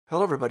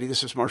Hello, everybody.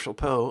 This is Marshall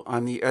Poe.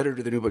 I'm the editor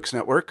of the New Books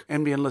Network.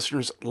 NBN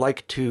listeners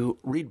like to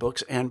read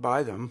books and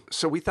buy them.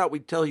 So we thought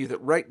we'd tell you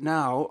that right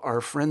now, our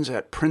friends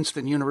at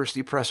Princeton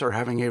University Press are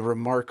having a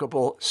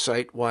remarkable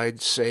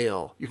site-wide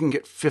sale. You can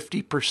get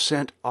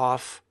 50%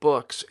 off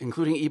books,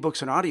 including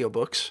ebooks and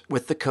audiobooks,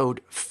 with the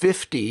code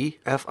 50,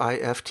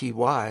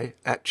 F-I-F-T-Y,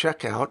 at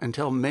checkout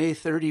until May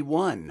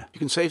 31. You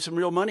can save some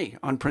real money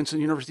on Princeton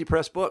University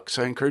Press books.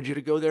 I encourage you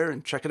to go there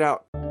and check it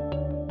out.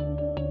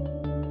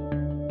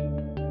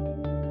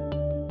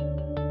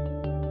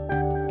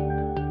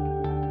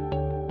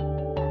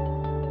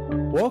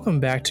 Welcome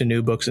back to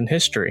New Books in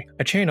History,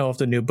 a channel of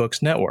the New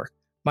Books Network.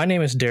 My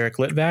name is Derek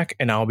Litvak,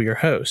 and I'll be your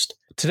host.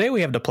 Today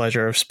we have the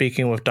pleasure of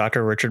speaking with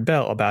Dr. Richard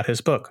Bell about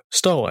his book,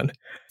 Stolen: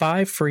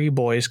 5 Free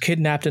Boys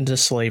Kidnapped into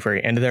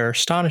Slavery and Their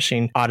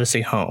Astonishing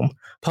Odyssey Home,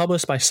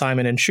 published by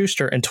Simon &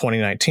 Schuster in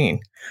 2019.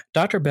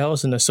 Dr. Bell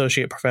is an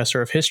associate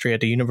professor of history at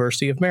the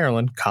University of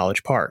Maryland,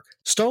 College Park.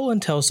 Stolen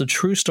tells the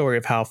true story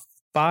of how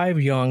 5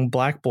 young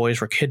black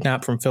boys were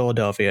kidnapped from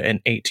Philadelphia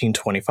in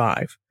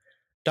 1825.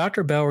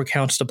 Dr. Bell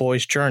recounts the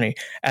boys' journey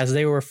as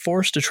they were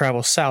forced to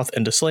travel south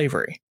into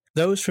slavery.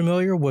 Those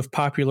familiar with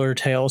popular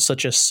tales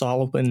such as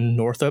Solomon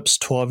Northup's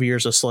 12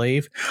 Years a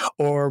Slave,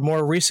 or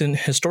more recent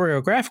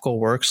historiographical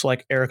works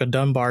like Erica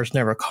Dunbar's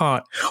Never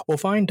Caught, will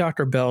find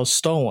Dr. Bell's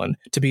Stolen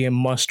to be a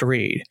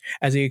must-read,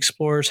 as he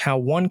explores how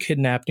one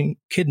kidnapping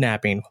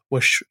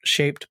was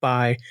shaped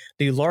by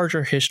the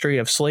larger history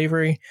of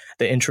slavery,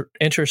 the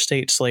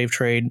interstate slave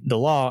trade, the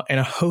law,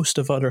 and a host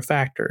of other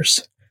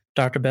factors.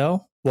 Dr.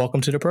 Bell,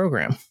 welcome to the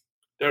program.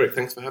 Derek,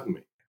 thanks for having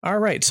me. All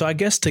right. So I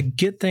guess to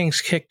get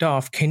things kicked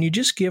off, can you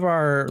just give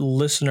our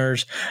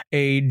listeners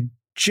a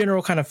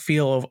general kind of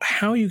feel of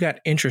how you got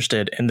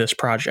interested in this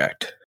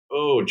project?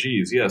 Oh,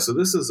 geez. Yeah. So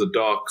this is a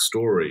dark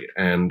story.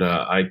 And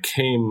I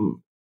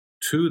came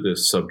to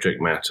this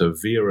subject matter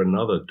via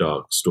another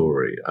dark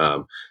story.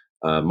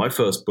 My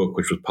first book,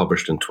 which was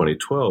published in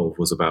 2012,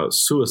 was about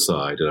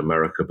suicide in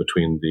America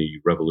between the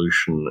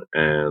Revolution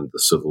and the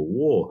Civil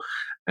War.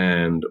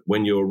 And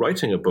when you're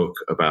writing a book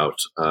about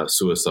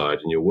suicide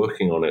and you're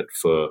working on it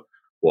for,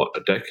 a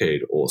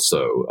decade or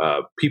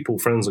so, people,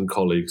 friends and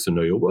colleagues who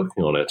know you're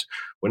working on it,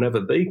 whenever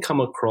they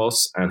come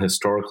across an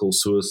historical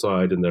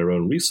suicide in their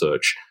own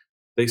research,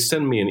 they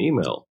send me an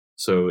email.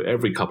 So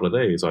every couple of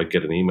days, I'd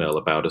get an email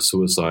about a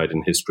suicide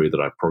in history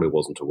that I probably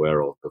wasn't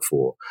aware of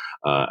before.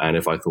 And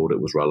if I thought it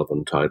was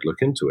relevant, I'd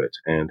look into it.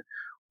 And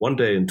one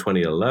day in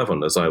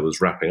 2011, as I was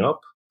wrapping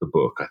up the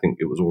book, I think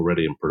it was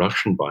already in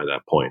production by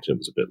that point. It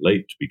was a bit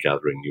late to be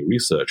gathering new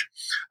research.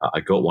 I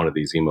got one of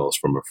these emails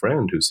from a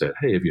friend who said,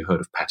 "Hey, have you heard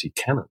of Patty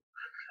Cannon?"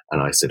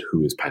 And I said,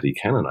 "Who is Patty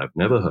Cannon? I've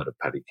never heard of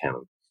Patty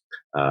Cannon."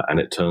 And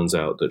it turns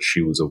out that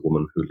she was a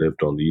woman who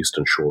lived on the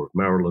eastern shore of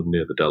Maryland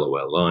near the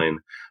Delaware line,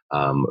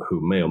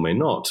 who may or may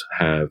not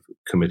have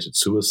committed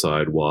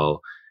suicide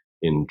while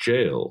in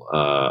jail,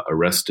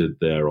 arrested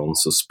there on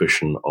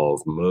suspicion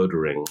of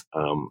murdering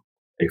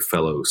a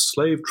fellow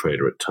slave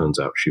trader. It turns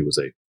out she was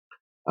a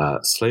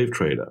slave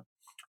trader.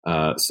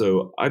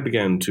 So I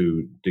began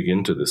to dig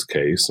into this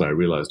case, and I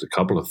realized a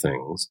couple of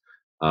things.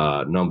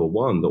 Number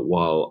one, that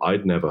while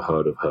I'd never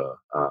heard of her,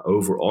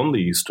 over on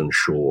the Eastern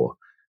Shore,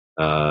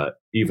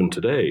 even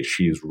today,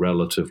 she's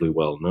relatively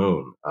well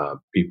known.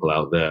 People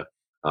out there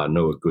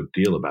know a good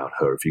deal about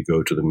her. If you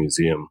go to the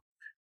Museum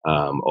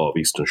of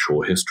Eastern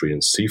Shore History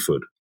and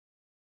Seafood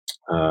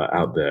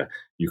out there,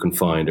 you can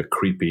find a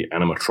creepy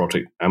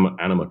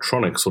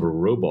animatronic sort of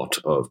robot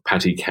of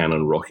Patty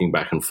Cannon rocking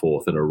back and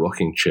forth in a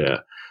rocking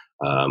chair.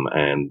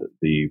 And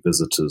the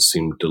visitors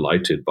seem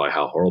delighted by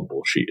how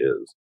horrible she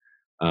is.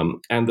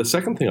 And the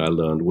second thing I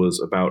learned was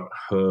about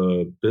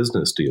her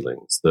business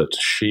dealings, that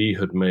she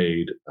had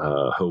made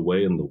her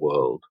way in the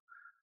world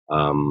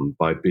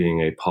by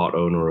being a part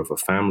owner of a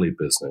family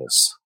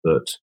business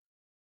that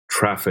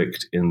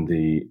trafficked in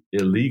the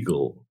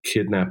illegal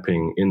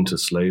kidnapping into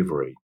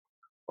slavery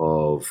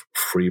of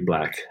free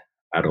black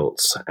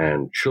adults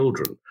and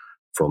children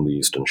from the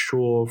Eastern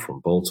Shore,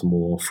 from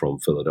Baltimore, from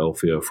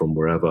Philadelphia, from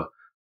wherever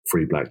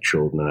free black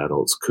children and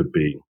adults could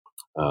be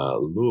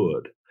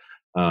lured.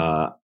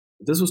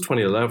 This was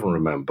 2011,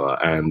 remember,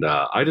 and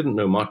I didn't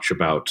know much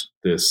about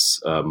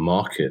this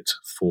market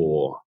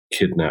for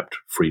kidnapped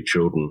free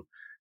children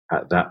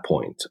at that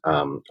point.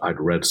 I'd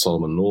read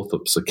Solomon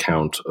Northup's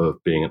account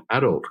of being an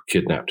adult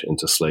kidnapped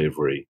into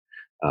slavery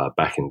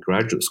back in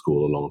graduate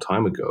school a long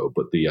time ago,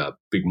 but the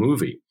big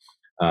movie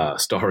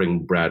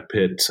starring Brad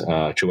Pitt,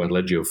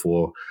 Chiwetel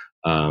Ejiofor,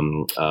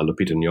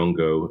 Lupita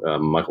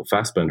Nyong'o, Michael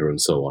Fassbender, and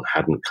so on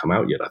hadn't come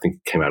out yet. I think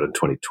it came out in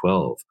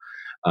 2012.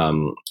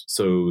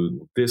 So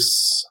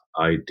this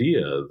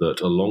idea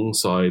that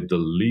alongside the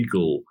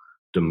legal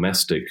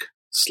domestic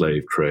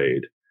slave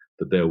trade,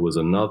 that there was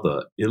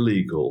another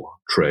illegal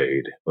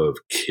trade of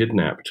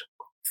kidnapped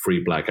free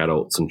black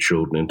adults and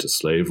children into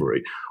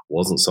slavery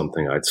wasn't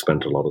something I'd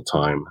spent a lot of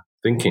time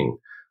thinking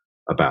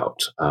about.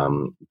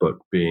 But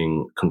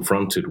being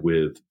confronted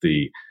with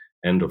the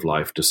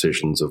end-of-life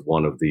decisions of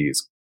one of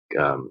these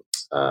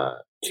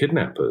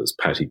kidnappers,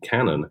 Patty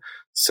Cannon,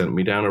 sent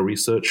me down a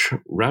research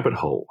rabbit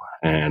hole.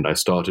 And I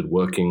started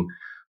working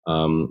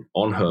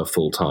on her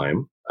full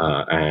time.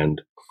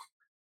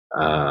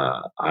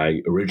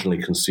 I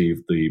originally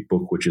conceived the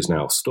book, which is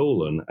now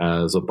Stolen,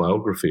 as a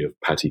biography of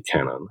Patty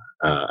Cannon.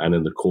 And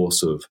in the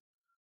course of,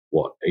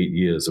 8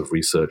 years of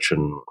research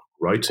and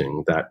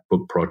writing, that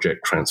book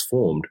project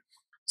transformed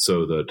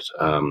so that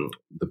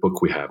the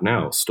book we have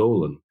now,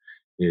 Stolen,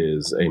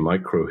 is a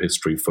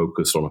micro-history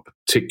focused on a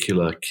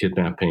particular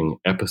kidnapping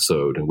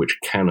episode in which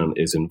Cannon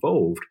is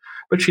involved,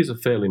 but she's a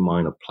fairly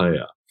minor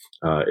player.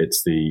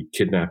 It's the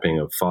kidnapping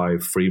of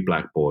 5 free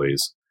black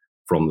boys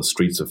from the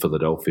streets of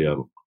Philadelphia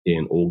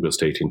in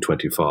August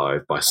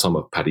 1825 by some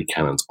of Patty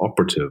Cannon's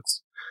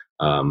operatives,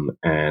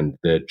 and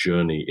their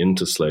journey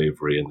into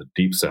slavery in the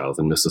Deep South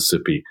in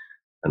Mississippi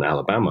and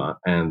Alabama,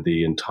 and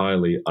the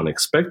entirely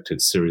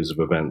unexpected series of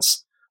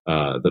events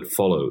that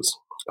follows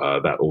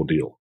that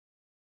ordeal.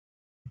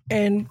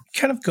 And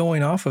kind of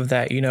going off of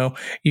that,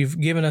 you've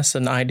given us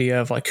an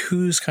idea of like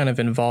who's kind of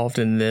involved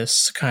in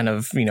this kind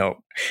of,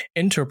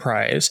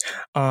 enterprise.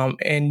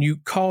 And you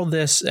call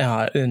this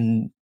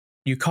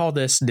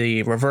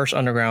the Reverse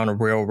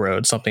Underground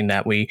Railroad, something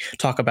that we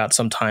talk about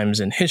sometimes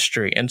in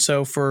history. And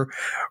so for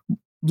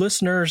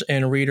listeners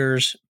and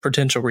readers,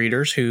 potential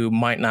readers who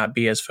might not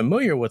be as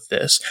familiar with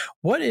this,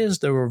 what is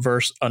the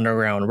Reverse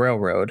Underground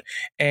Railroad?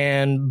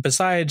 And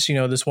besides,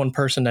 this one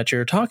person that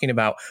you're talking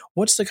about,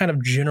 what's the kind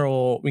of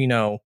general,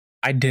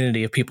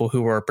 identity of people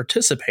who are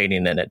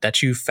participating in it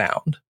that you've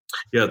found?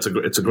 Yeah,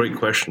 it's a great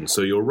question.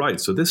 So you're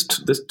right. So this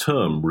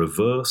term,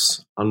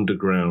 Reverse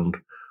Underground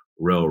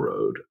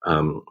Railroad,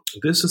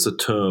 this is a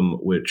term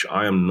which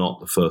I am not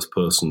the first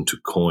person to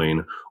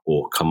coin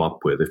or come up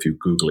with. If you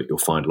Google it, you'll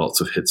find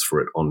lots of hits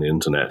for it on the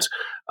internet.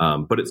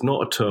 But it's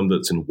not a term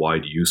that's in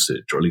wide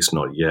usage, or at least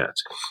not yet.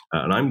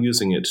 And I'm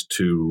using it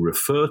to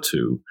refer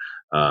to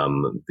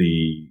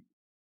the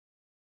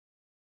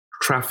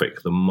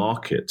traffic, the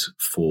market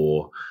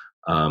for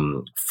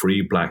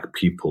free black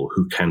people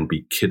who can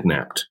be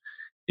kidnapped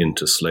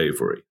into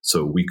slavery.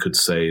 So we could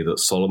say that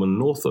Solomon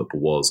Northup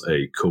was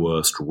a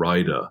coerced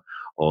rider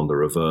on the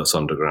Reverse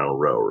Underground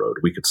Railroad.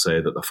 We could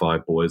say that the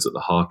 5 boys at the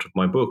heart of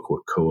my book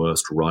were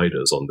coerced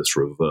riders on this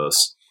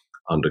Reverse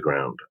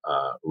Underground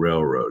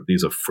Railroad.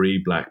 These are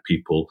free black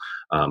people,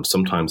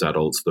 sometimes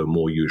adults, though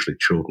more usually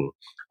children,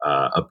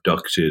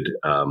 abducted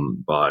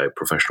by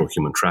professional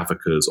human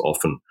traffickers,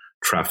 often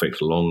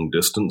trafficked long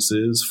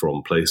distances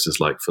from places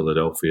like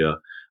Philadelphia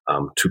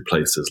to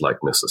places like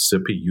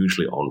Mississippi,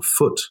 usually on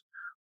foot,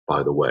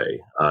 by the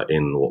way,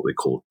 in what we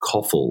call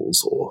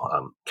coffles or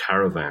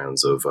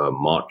caravans of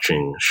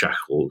marching,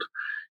 shackled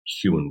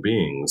human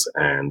beings,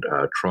 and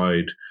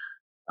tried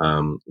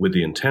with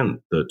the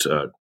intent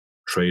that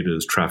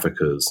traders,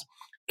 traffickers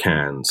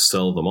can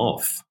sell them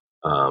off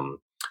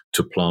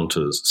to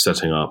planters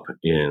setting up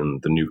in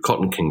the new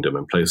Cotton Kingdom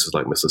in places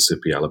like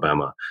Mississippi,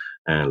 Alabama,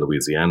 and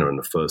Louisiana in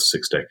the first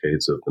 6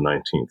 decades of the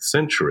 19th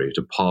century,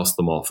 to pass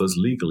them off as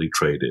legally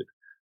traded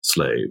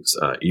slaves,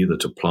 either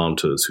to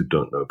planters who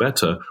don't know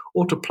better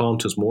or to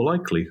planters more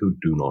likely who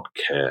do not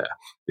care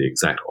the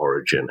exact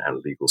origin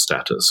and legal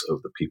status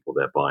of the people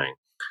they're buying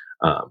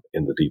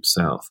in the Deep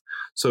South.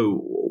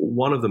 So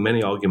one of the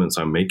many arguments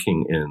I'm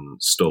making in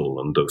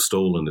Stolen, though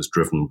Stolen is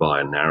driven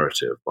by a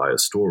narrative, by a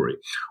story,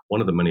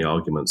 one of the many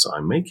arguments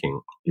I'm making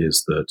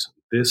is that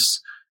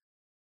this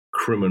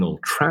criminal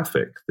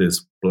traffic,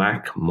 this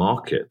black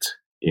market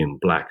in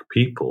black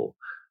people,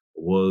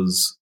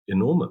 was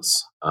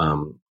enormous.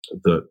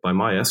 That by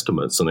my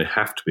estimates, and they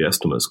have to be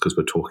estimates because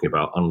we're talking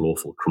about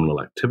unlawful criminal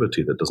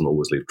activity that doesn't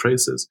always leave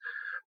traces,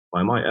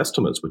 by my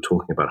estimates, we're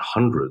talking about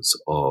hundreds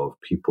of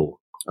people,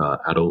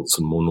 adults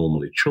and more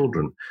normally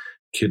children,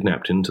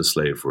 kidnapped into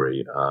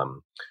slavery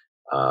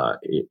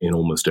in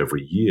almost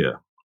every year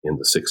in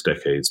the 6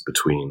 decades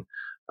between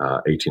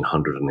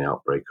 1800 and the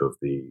outbreak of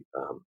the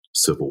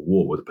Civil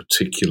War, with a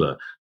particular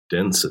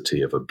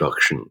density of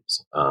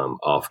abductions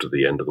after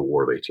the end of the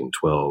War of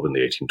 1812 in the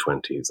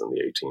 1820s and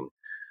the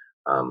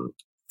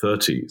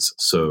 1830s.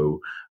 So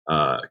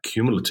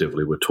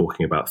cumulatively, we're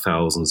talking about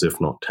thousands, if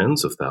not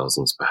tens of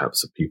thousands,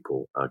 perhaps, of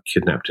people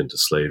kidnapped into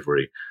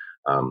slavery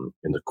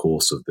in the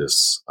course of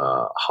this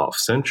half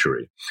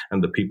century.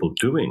 And the people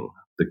doing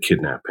the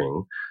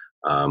kidnapping,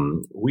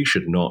 we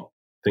should not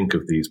think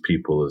of these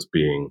people as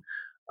being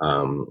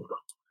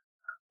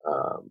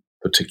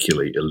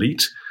particularly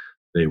elite.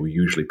 They were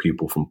usually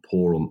people from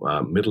poor,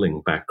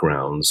 middling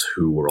backgrounds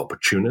who were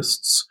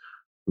opportunists,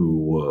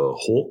 who were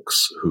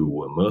hawks, who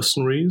were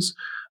mercenaries.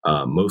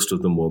 Most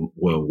of them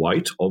were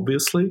white,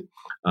 obviously,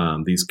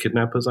 these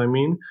kidnappers, I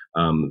mean,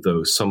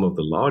 though some of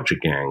the larger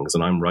gangs,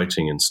 and I'm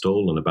writing in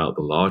Stolen about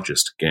the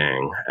largest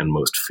gang and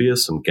most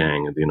fearsome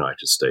gang in the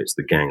United States,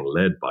 the gang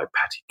led by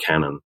Patty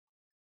Cannon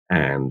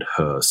and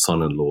her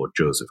son-in-law,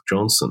 Joseph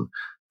Johnson.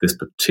 This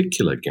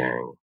particular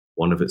gang,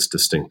 one of its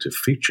distinctive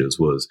features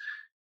was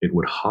it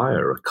would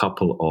hire a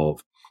couple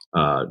of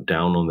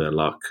down on their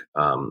luck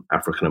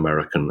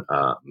African-American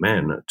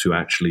men to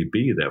actually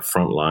be their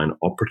frontline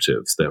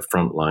operatives, their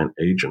frontline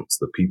agents,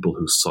 the people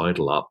who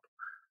sidle up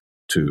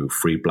to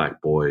free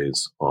black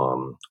boys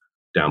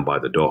down by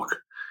the dock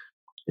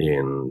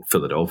in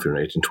Philadelphia in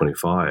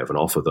 1825 and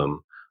offer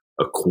them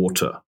a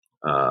quarter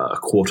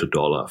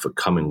dollar for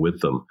coming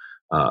with them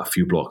a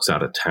few blocks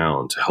out of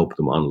town to help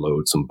them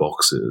unload some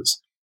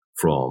boxes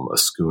from a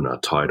schooner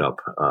tied up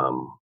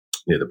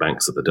near the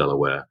banks of the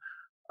Delaware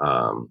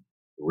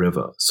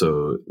River.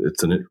 So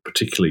it's a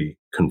particularly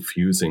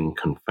confusing,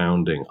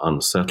 confounding,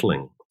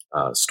 unsettling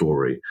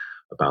story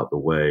about the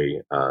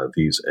way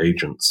these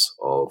agents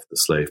of the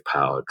slave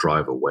power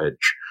drive a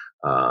wedge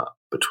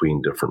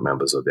between different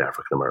members of the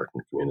African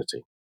American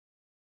community.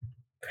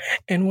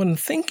 And when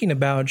thinking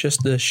about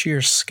just the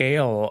sheer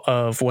scale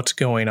of what's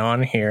going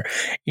on here,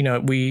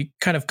 we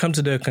kind of come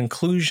to the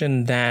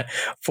conclusion that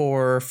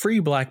for free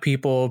black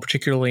people,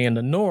 particularly in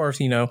the North,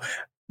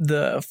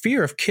 the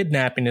fear of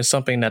kidnapping is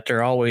something that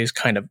they're always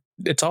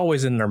it's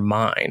always in their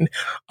mind.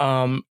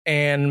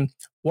 And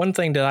one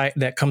thing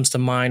that comes to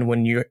mind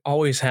when you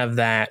always have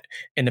that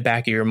in the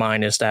back of your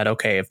mind is that,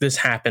 okay, if this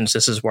happens,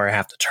 this is where I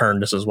have to turn.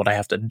 This is what I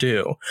have to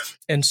do.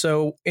 And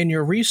so in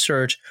your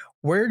research,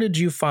 where did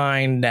you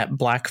find that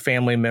black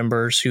family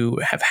members who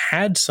have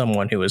had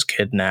someone who was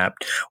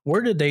kidnapped,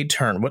 where did they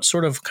turn? What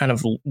sort of kind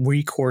of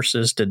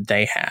recourses did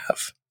they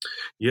have?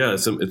 Yeah,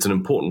 it's an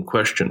important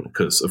question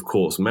because, of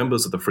course,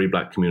 members of the free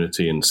black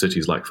community in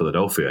cities like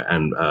Philadelphia,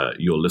 and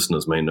your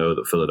listeners may know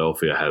that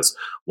Philadelphia has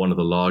one of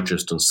the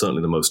largest and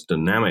certainly the most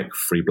dynamic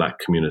free black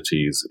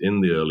communities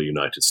in the early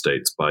United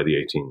States by the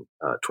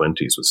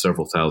 1820s with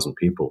several thousand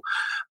people.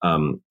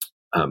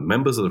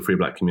 Members of the free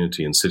black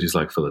community in cities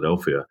like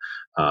Philadelphia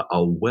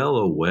are well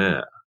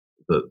aware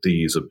that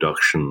these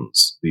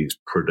abductions, these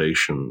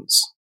predations,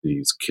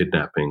 these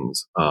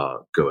kidnappings are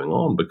going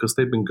on because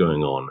they've been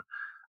going on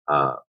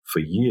for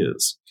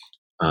years.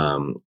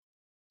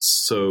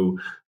 So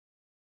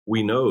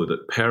we know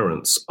that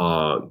parents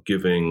are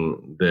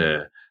giving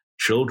their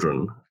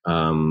children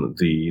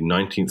the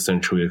 19th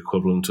century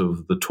equivalent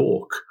of the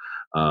talk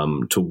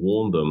to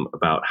warn them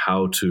about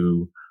how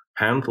to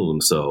handle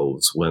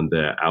themselves when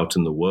they're out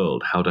in the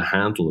world, how to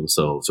handle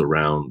themselves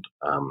around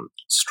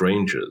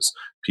strangers,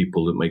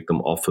 people that make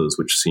them offers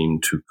which seem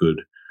too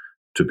good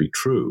to be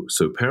true.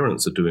 So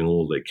parents are doing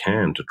all they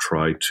can to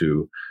try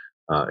to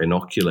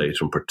inoculate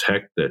and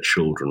protect their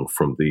children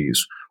from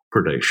these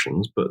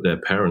predations, but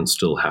their parents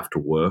still have to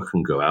work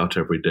and go out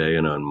every day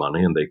and earn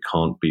money, and they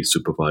can't be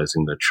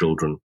supervising their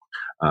children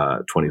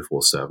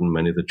 24/7.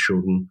 Many of the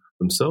children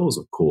themselves,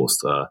 of course,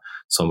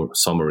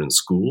 some are in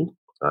school.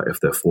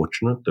 If they're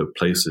fortunate, the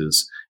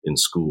places in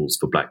schools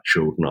for black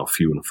children are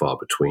few and far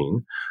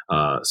between.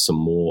 Some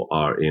more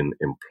are in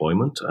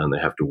employment and they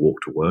have to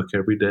walk to work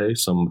every day.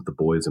 Some of the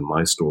boys in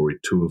my story,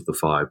 2 of the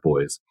 5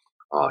 boys,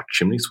 are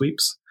chimney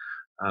sweeps,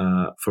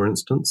 for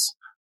instance.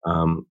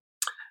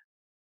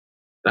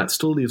 That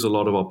still leaves a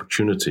lot of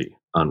opportunity,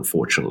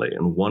 unfortunately.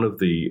 And one of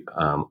the,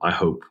 I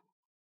hope,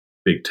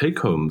 big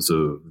take-homes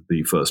of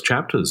the first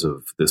chapters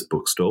of this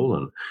book,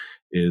 Stolen,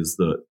 is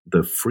that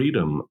the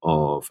freedom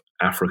of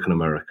African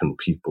American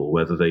people,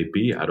 whether they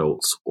be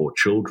adults or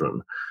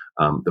children,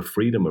 the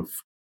freedom of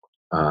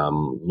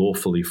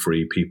lawfully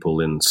free people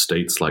in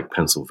states like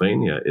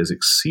Pennsylvania is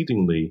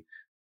exceedingly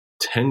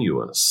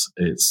tenuous.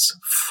 It's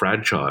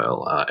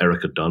fragile.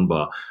 Erica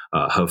Dunbar,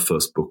 her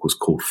first book was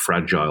called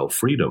Fragile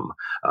Freedom,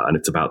 and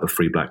it's about the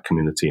free black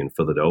community in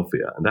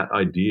Philadelphia. And that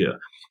idea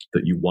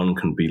that one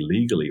can be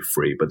legally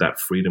free, but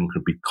that freedom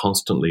can be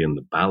constantly in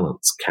the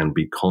balance, can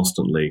be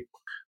constantly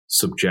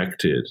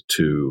subjected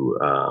to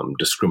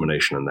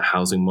discrimination in the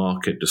housing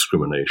market,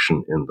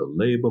 discrimination in the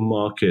labor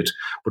market,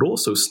 but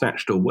also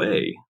snatched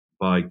away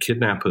by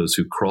kidnappers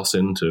who cross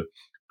into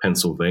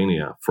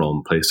Pennsylvania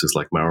from places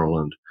like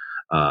Maryland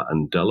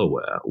and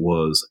Delaware,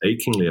 was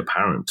achingly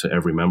apparent to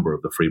every member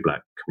of the free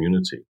black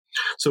community.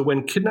 So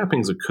when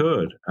kidnappings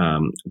occurred,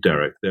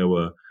 Derek, there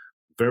were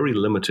very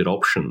limited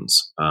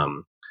options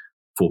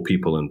for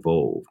people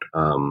involved.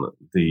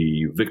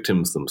 The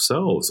victims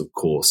themselves, of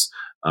course,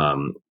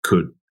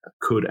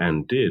 could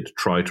and did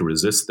try to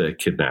resist their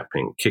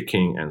kidnapping,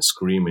 kicking and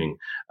screaming,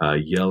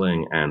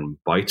 yelling and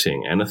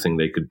biting, anything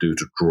they could do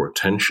to draw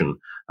attention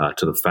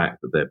to the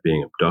fact that they're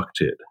being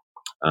abducted.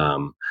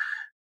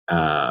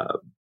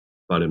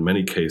 But in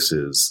many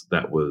cases,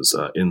 that was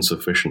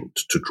insufficient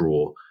to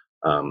draw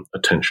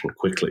attention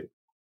quickly.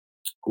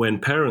 When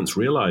parents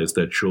realize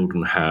their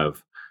children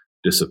have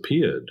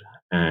disappeared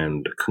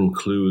and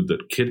conclude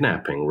that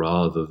kidnapping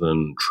rather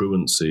than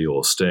truancy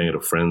or staying at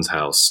a friend's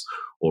house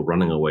or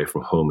running away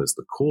from home is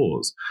the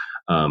cause,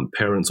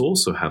 parents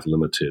also have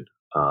limited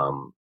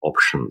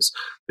options.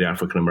 The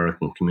African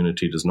American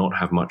community does not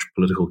have much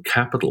political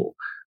capital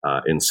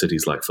in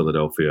cities like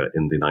Philadelphia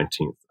in the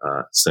 19th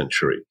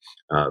century.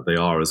 They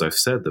are, as I've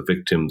said, the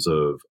victims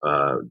of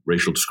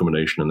racial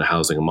discrimination in the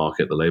housing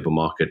market, the labor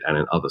market, and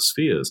in other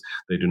spheres.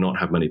 They do not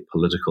have many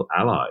political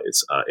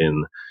allies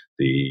in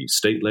the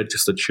state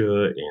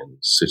legislature, in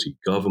city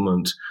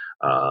government.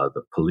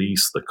 The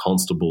police, the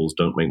constables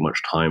don't make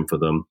much time for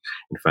them.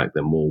 In fact,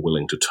 they're more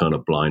willing to turn a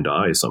blind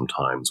eye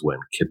sometimes when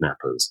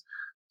kidnappers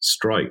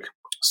strike.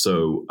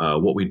 So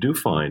what we do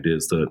find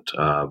is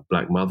that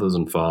Black mothers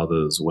and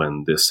fathers,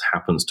 when this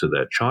happens to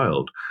their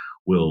child,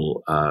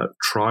 will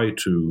try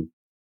to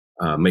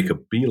make a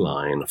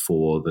beeline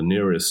for the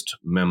nearest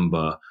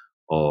member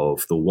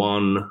of the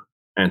one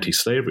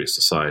anti-slavery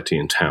society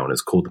in town.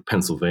 It's called the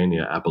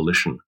Pennsylvania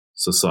Abolition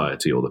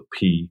Society, or the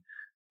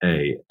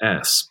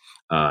PAS.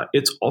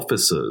 Its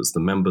officers,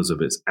 the members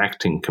of its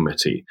acting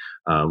committee,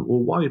 were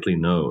widely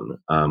known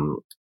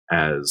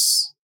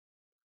as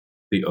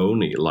the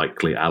only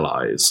likely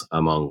allies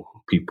among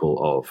people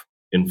of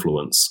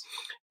influence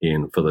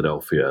in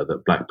Philadelphia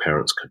that Black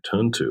parents could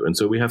turn to. And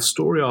so we have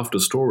story after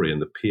story in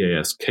the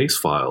PAS case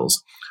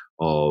files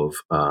of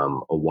a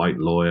white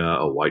lawyer,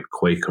 a white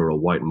Quaker, a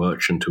white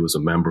merchant who was a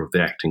member of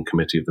the acting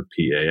committee of the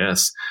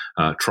PAS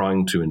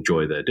trying to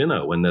enjoy their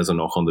dinner when there's a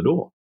knock on the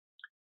door.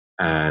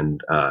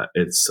 And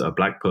it's a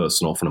Black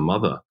person, often a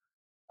mother,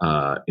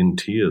 in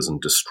tears and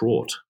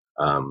distraught,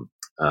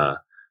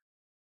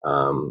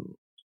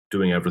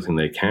 doing everything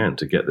they can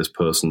to get this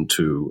person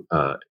to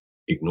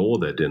ignore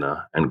their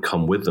dinner and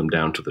come with them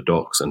down to the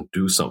docks and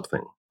do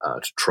something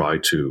to try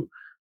to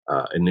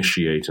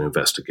initiate an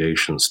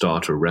investigation,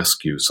 start a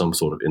rescue, some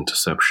sort of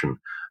interception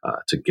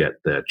to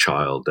get their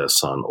child, their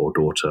son or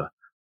daughter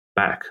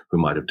back, who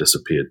might have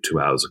disappeared 2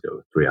 hours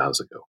ago, 3 hours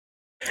ago.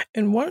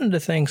 And one of the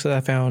things that I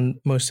found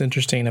most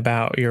interesting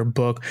about your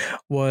book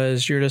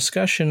was your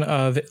discussion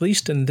of, at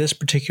least in this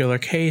particular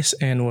case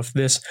and with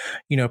this,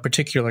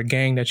 particular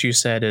gang that you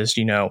said is,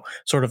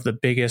 sort of the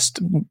biggest,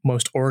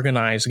 most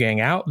organized gang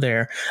out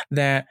there,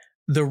 that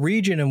the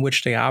region in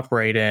which they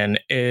operate in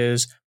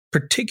is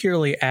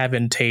particularly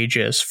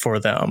advantageous for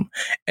them.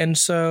 And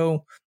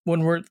so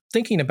when we're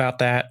thinking about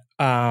that,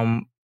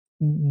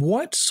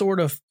 what sort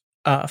of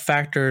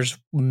factors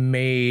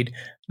made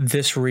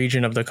this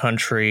region of the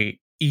country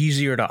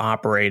easier to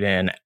operate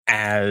in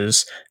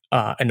as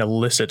an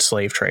illicit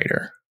slave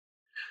trader?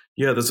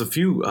 Yeah, there's a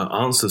few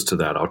answers to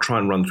that. I'll try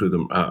and run through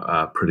them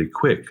pretty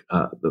quick.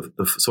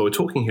 So we're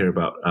talking here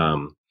about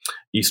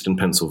eastern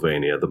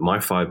Pennsylvania. My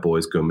five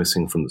boys go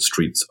missing from the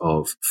streets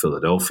of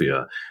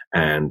Philadelphia,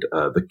 and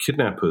the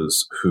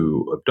kidnappers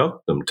who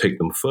abduct them take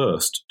them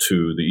first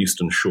to the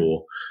eastern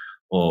shore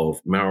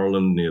of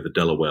Maryland near the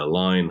Delaware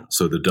line,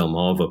 so the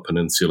Delmarva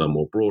Peninsula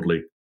more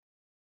broadly.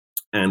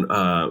 And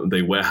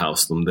they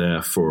warehouse them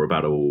there for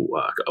about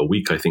a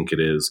week, I think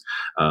it is,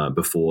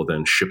 before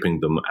then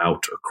shipping them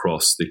out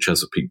across the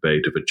Chesapeake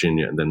Bay to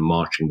Virginia and then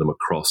marching them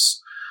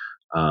across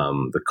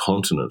the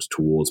continent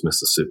towards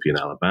Mississippi and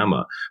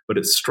Alabama. But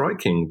it's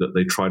striking that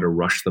they try to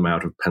rush them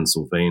out of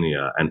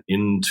Pennsylvania and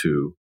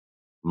into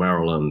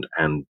Maryland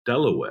and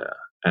Delaware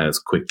as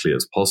quickly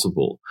as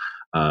possible.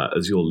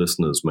 As your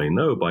listeners may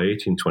know, by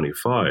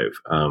 1825,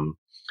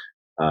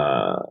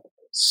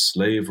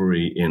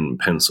 slavery in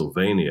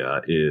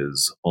Pennsylvania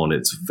is on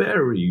its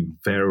very,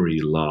 very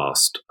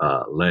last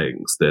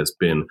legs. There's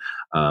been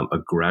a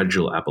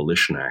gradual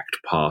abolition act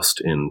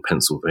passed in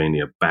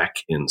Pennsylvania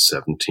back in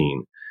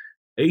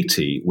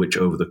 1780, which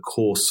over the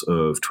course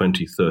of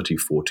 20, 30,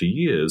 40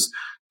 years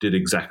did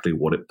exactly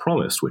what it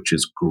promised, which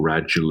is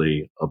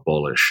gradually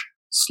abolish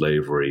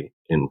slavery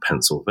in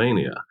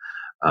Pennsylvania.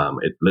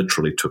 It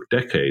literally took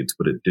decades,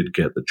 but it did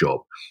get the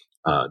job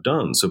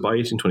done. So by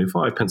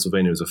 1825,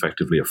 Pennsylvania is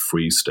effectively a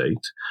free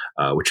state,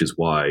 which is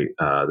why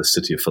the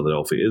city of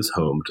Philadelphia is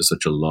home to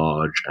such a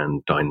large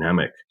and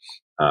dynamic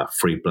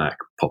free Black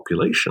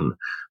population.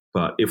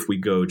 But if we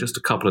go just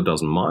a couple of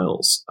dozen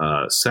miles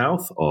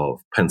south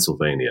of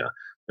Pennsylvania,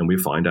 then we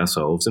find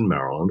ourselves in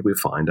Maryland, we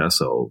find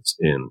ourselves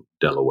in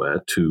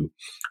Delaware, two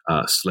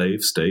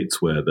slave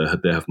states where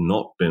there have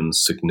not been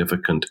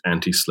significant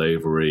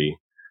anti-slavery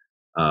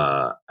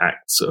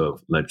acts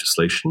of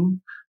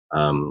legislation.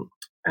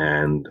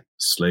 And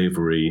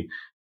slavery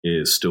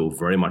is still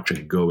very much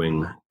a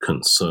going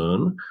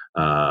concern.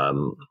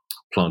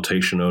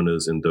 Plantation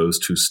owners in those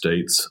two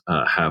states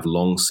have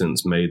long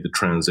since made the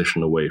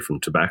transition away from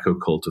tobacco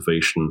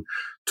cultivation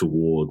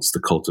towards the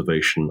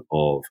cultivation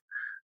of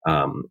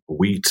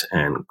wheat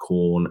and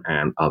corn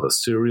and other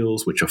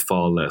cereals, which are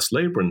far less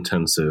labor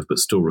intensive, but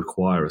still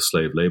require a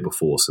slave labor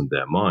force in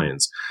their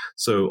minds.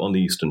 So on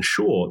the Eastern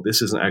Shore,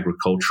 this is an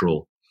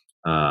agricultural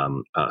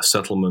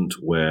settlement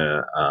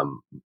where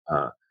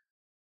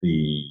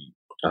the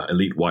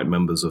elite white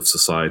members of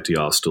society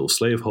are still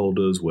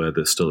slaveholders, where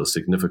there's still a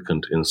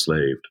significant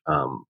enslaved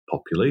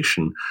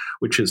population,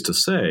 which is to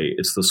say,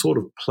 it's the sort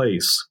of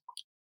place,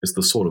 it's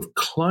the sort of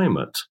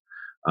climate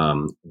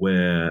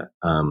where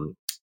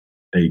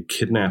a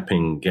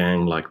kidnapping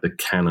gang like the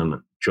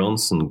Cannon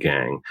Johnson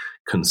gang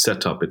can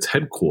set up its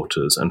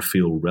headquarters and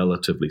feel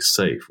relatively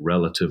safe,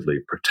 relatively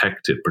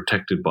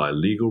protected by a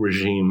legal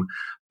regime,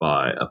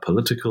 by a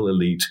political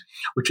elite,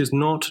 which is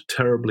not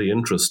terribly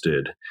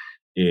interested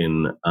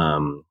in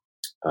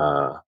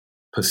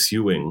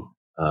pursuing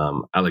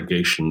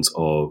allegations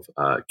of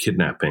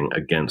kidnapping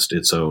against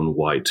its own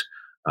white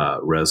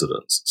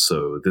residents.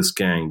 So this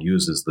gang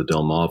uses the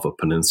Delmarva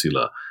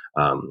Peninsula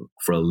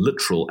for a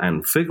literal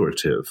and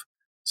figurative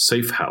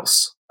safe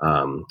house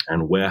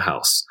and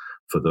warehouse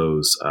for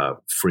those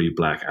free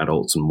black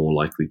adults and more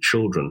likely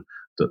children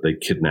that they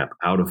kidnap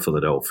out of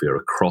Philadelphia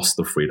across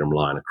the freedom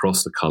line,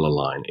 across the color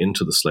line,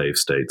 into the slave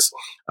states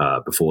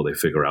before they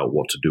figure out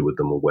what to do with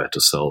them or where to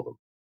sell them.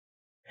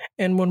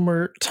 And when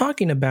we're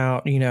talking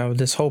about,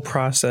 this whole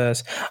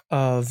process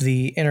of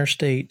the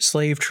interstate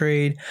slave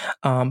trade,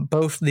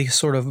 both the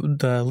sort of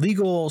the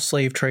legal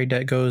slave trade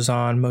that goes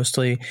on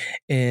mostly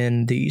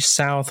in the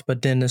South,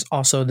 but then there's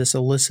also this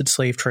illicit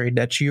slave trade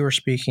that you were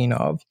speaking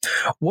of,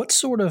 what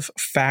sort of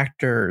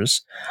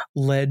factors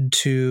led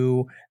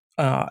to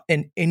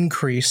an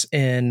increase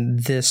in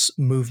this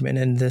movement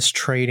and this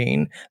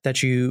trading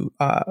that you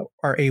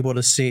are able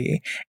to see?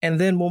 And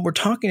then when we're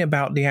talking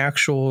about the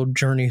actual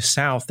journey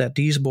south that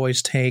these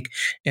boys take,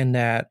 and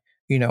that,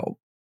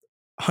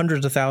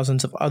 hundreds of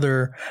thousands of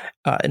other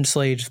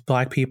enslaved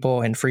Black people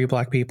and free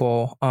Black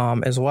people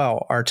as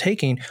well are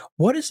taking,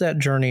 what is that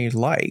journey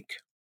like?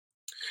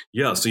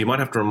 Yeah, so you might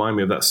have to remind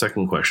me of that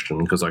second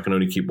question, because I can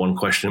only keep one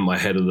question in my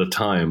head at a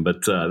time.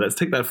 But let's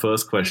take that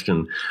first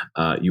question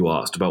you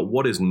asked about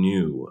what is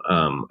new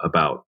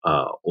about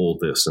all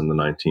this in the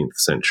 19th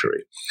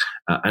century.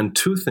 And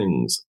two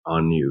things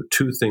are new.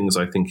 Two things,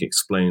 I think,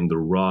 explain the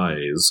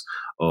rise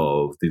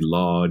of the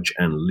large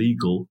and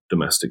legal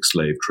domestic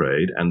slave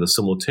trade and the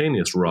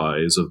simultaneous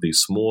rise of the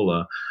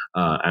smaller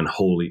and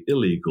wholly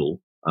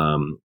illegal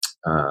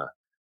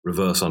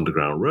reverse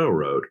Underground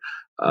Railroad.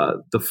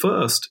 The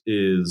first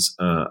is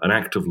an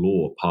act of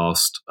law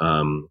passed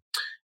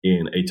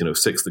in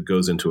 1806 that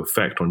goes into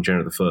effect on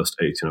January the 1st,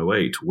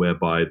 1808,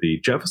 whereby the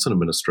Jefferson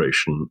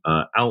administration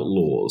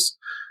outlaws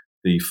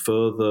the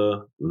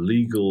further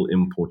legal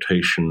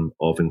importation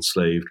of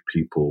enslaved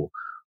people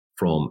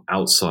from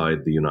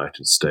outside the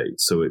United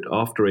States. So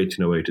after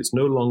 1808, it's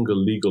no longer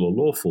legal or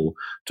lawful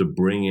to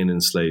bring in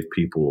enslaved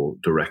people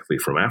directly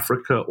from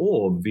Africa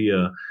or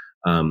via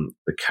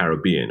the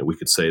Caribbean. We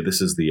could say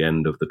this is the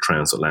end of the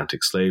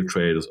transatlantic slave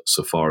trade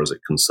so far as it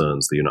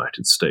concerns the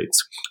United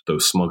States, though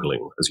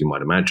smuggling, as you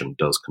might imagine,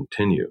 does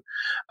continue.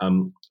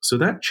 So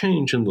that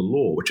change in the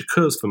law, which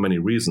occurs for many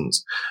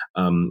reasons,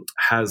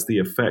 has the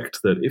effect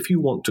that if you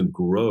want to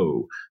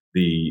grow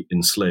the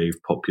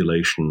enslaved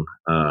population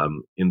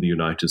in the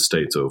United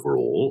States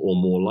overall, or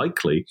more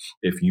likely,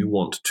 if you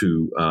want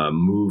to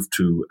move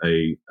to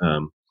a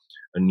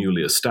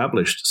newly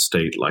established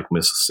state like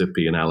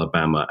Mississippi and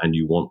Alabama, and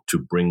you want to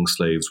bring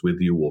slaves with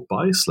you or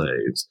buy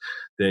slaves,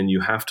 then you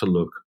have to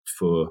look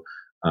for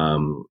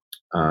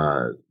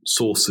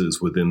sources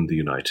within the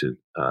United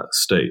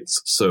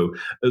States. So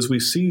as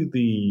we see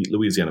the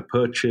Louisiana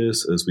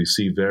Purchase, as we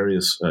see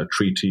various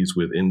treaties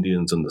with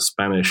Indians and the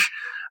Spanish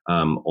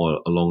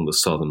or along the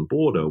southern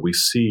border, we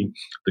see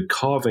the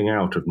carving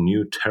out of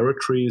new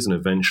territories and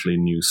eventually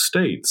new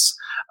states,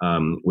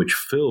 which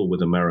fill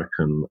with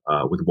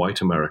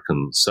white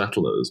American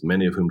settlers,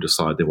 many of whom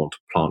decide they want to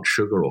plant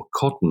sugar or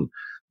cotton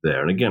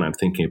there. And again, I'm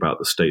thinking about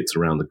the states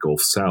around the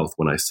Gulf South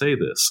when I say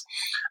this.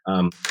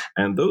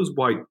 And those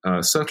white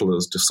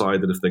settlers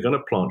decide that if they're going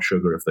to plant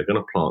sugar, if they're going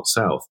to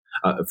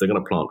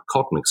plant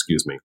cotton,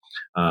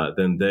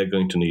 then they're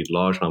going to need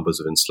large numbers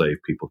of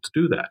enslaved people to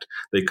do that.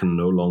 They can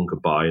no longer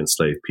buy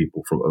enslaved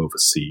people from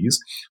overseas,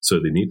 so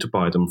they need to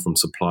buy them from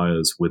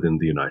suppliers within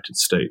the United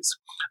States.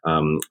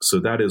 So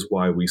that is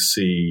why we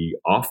see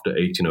after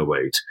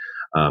 1808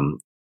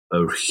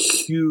 a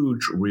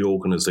huge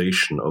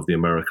reorganization of the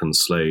American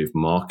slave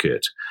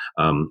market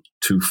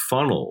to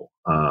funnel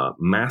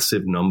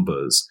massive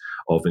numbers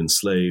of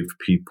enslaved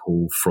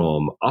people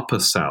from upper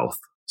South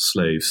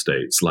slave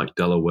states like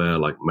Delaware,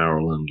 like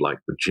Maryland, like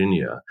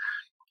Virginia,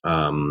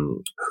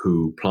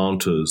 who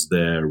planters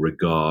there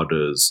regard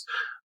as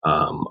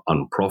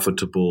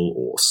unprofitable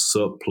or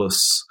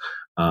surplus,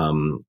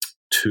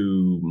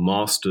 to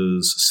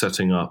masters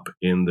setting up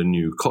in the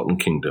new Cotton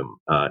Kingdom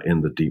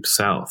in the Deep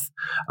South.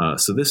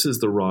 So this is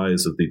the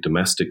rise of the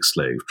domestic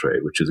slave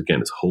trade, which is, again,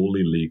 it's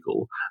wholly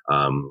legal.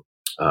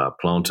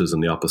 Planters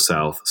in the Upper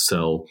South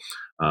sell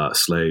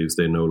slaves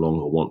they no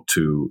longer want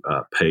to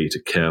pay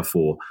to care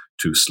for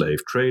to slave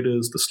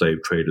traders. The slave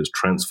traders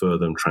transfer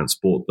them,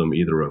 transport them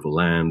either over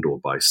land or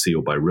by sea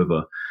or by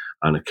river,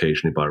 and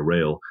occasionally by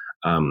rail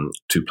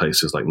to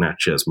places like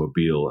Natchez,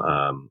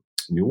 Mobile,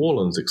 New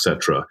Orleans,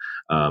 etc.,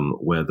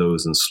 where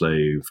those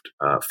enslaved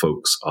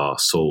folks are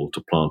sold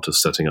to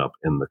planters setting up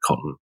in the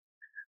Cotton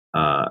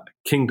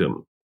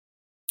Kingdom.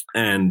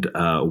 And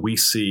we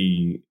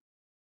see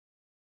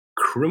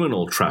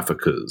criminal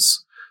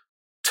traffickers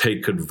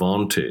take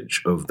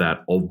advantage of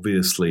that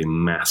obviously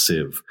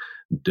massive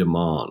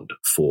demand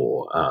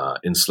for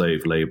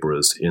enslaved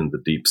laborers in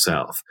the Deep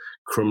South.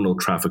 Criminal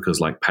traffickers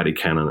like Paddy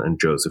Cannon and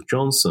Joseph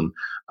Johnson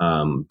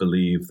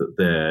believe that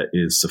there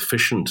is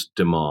sufficient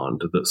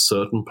demand that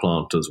certain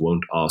planters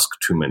won't ask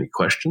too many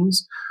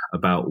questions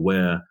about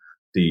where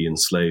the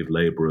enslaved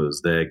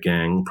laborers their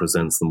gang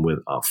presents them with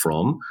are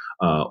from,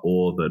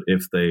 or that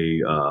if they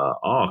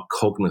are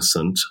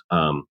cognizant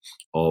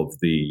of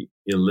the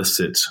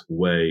illicit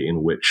way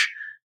in which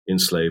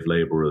enslaved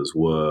laborers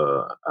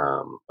were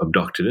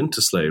abducted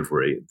into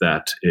slavery,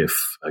 that if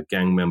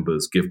gang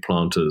members give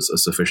planters a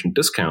sufficient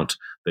discount,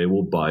 they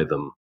will buy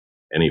them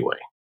anyway.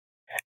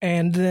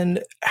 And then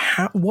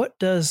what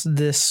does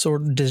this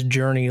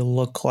journey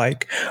look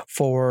like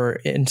for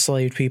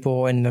enslaved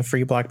people and the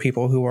free Black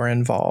people who are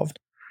involved?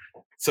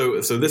 So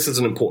this is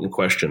an important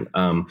question.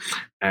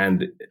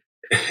 And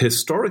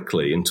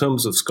historically, in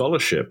terms of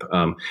scholarship,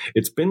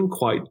 it's been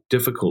quite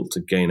difficult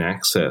to gain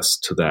access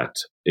to that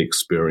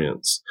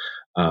experience.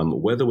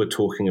 Whether we're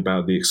talking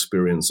about the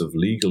experience of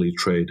legally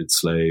traded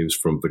slaves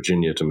from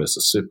Virginia to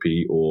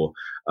Mississippi, or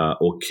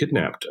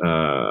kidnapped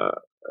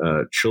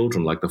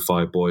children like the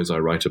 5 boys I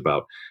write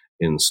about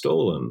in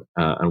Stolen,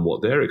 and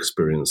what their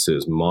experience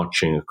is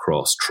marching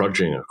across,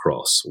 trudging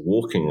across,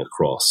 walking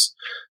across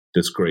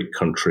this great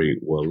country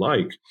were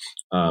like,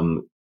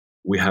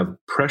 we have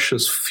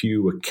precious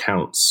few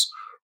accounts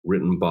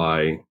written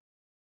by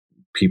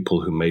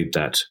people who made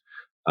that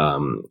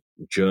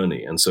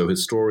journey. And so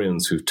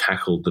historians who've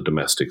tackled the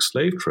domestic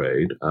slave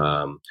trade,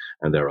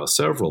 and there are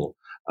several,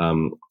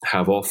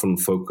 have often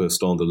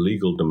focused on the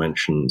legal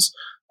dimensions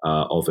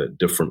of it,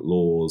 different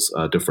laws,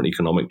 different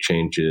economic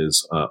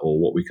changes, or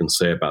what we can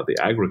say about the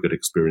aggregate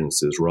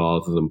experiences,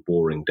 rather than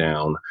boring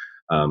down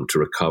to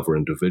recover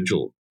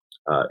individual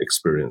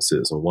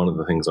experiences. And one of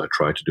the things I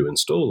try to do in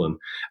Stolen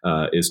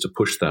is to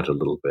push that a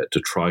little bit, to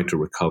try to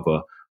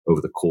recover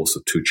over the course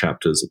of 2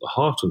 chapters at the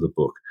heart of the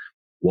book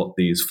what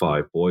these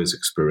 5 boys'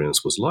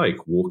 experience was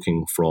like,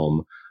 walking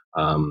from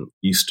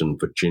eastern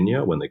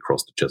Virginia, when they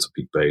crossed the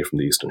Chesapeake Bay from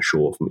the eastern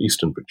shore, from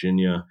eastern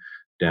Virginia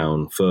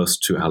down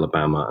first to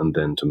Alabama and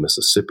then to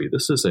Mississippi.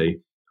 This is a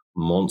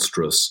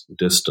monstrous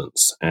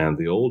distance, and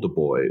the older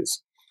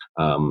boys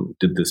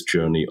did this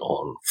journey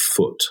on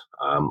foot.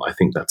 I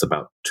think that's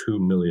about 2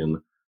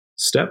 million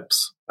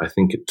steps. I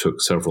think it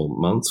took several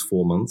months,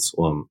 4 months,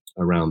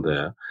 around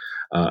there.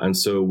 And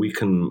so we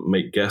can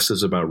make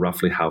guesses about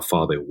roughly how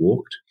far they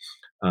walked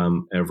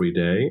every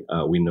day.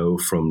 We know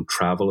from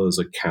travelers'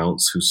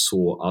 accounts who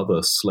saw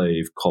other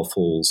slave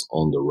coffles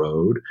on the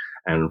road,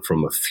 and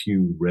from a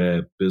few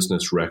rare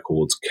business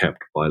records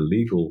kept by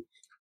legal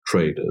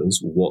traders,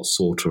 what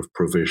sort of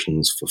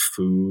provisions for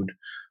food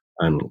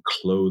and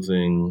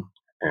clothing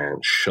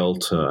and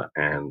shelter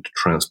and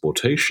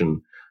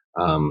transportation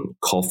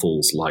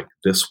coffles like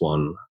this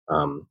one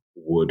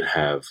would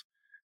have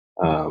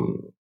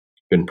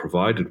been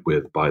provided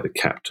with by the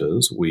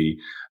captors. We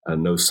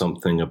know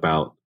something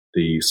about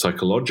the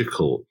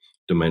psychological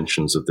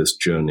dimensions of this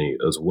journey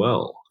as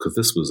well, because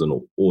this was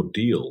an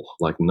ordeal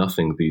like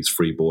nothing these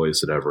free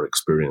boys had ever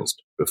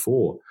experienced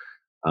before,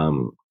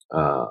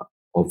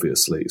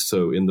 obviously.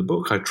 So in the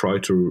book, I try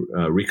to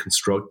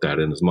reconstruct that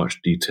in as much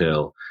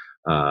detail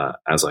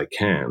as I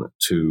can,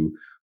 to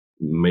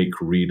make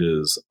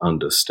readers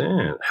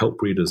understand,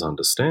 help readers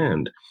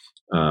understand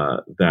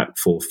that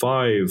for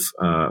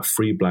 5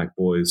 free Black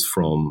boys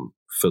from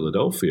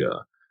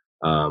Philadelphia,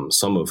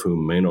 some of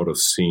whom may not have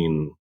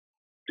seen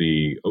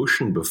the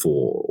ocean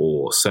before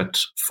or set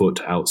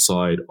foot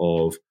outside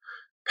of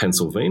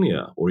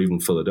Pennsylvania or even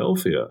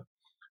Philadelphia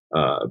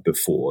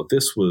before,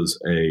 this was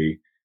a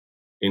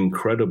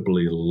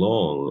incredibly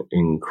long,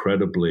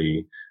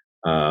 incredibly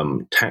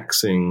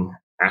taxing,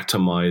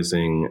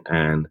 atomizing,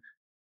 and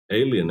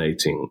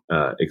alienating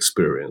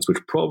experience, which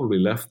probably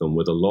left them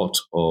with a lot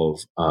of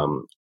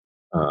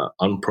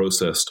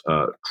unprocessed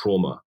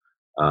trauma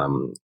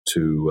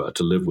to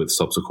live with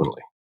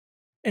subsequently.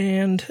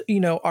 And,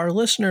 our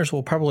listeners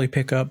will probably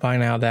pick up by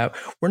now that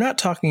we're not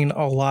talking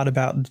a lot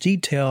about the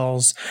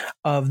details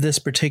of this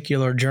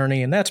particular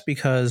journey. And that's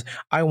because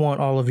I want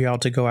all of y'all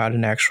to go out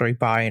and actually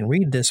buy and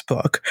read this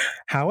book.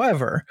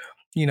 However,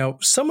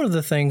 some of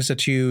the things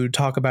that you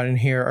talk about in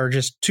here are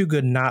just too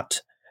good not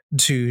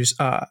to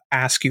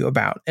ask you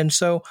about. And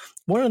so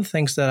one of the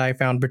things that I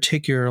found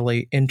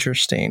particularly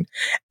interesting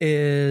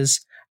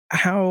is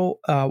how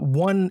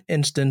one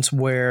instance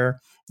where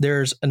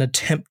there's an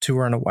attempt to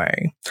run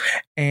away.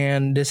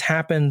 And this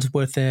happens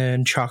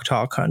within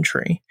Choctaw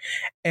country.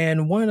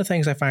 And one of the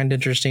things I find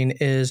interesting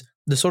is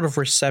the sort of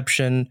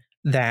reception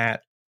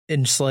that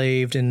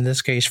enslaved, in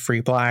this case,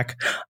 free Black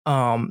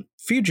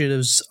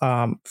fugitive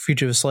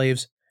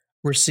slaves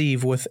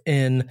receive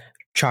within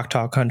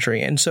Choctaw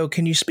country. And so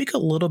can you speak a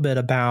little bit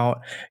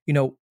about,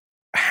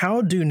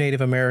 how do Native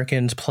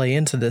Americans play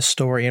into this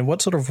story, and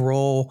what sort of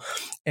role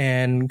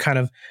and kind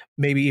of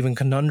maybe even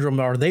conundrum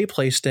are they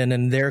placed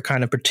in their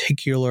kind of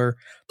particular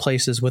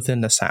places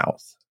within the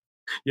South?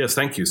 Yes,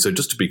 thank you. So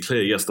just to be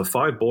clear, yes, the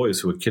 5 boys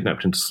who were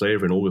kidnapped into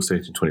slavery in August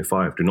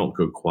 1825 do not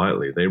go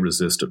quietly. They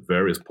resist at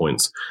various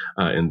points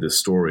in this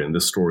story, and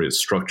this story is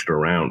structured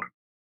around,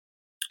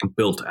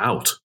 built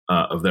out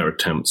of their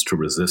attempts to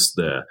resist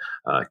their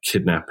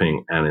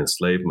kidnapping and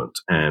enslavement.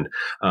 And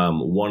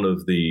one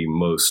of the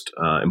most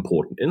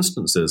important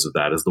instances of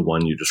that is the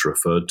one you just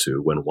referred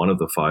to, when one of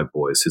the 5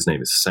 boys, his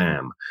name is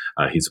Sam,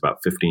 he's about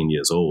 15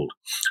 years old,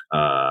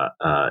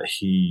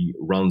 he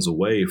runs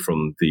away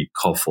from the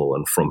coffle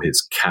and from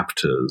his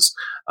captors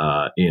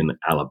in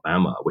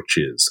Alabama, which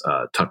is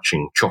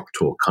touching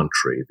Choctaw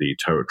country, the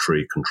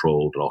territory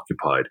controlled and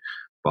occupied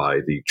by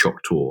the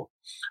Choctaw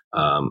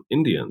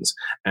Indians.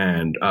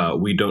 And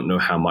we don't know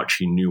how much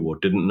he knew or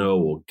didn't know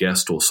or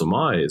guessed or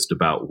surmised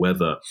about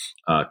whether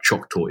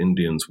Choctaw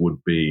Indians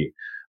would be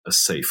a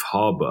safe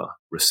harbor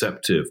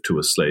receptive to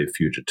a slave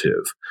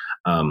fugitive.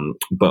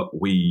 But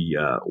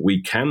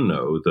we can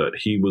know that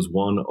he was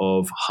one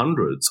of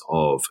hundreds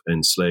of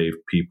enslaved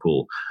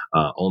people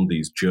on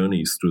these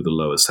journeys through the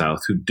Lower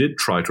South who did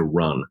try to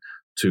run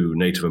to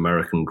Native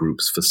American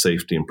groups for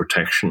safety and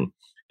protection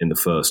in the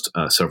first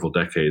several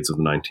decades of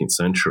the 19th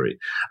century.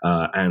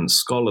 And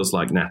scholars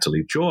like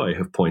Natalie Joy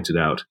have pointed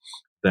out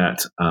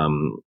that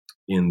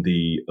in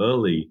the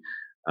early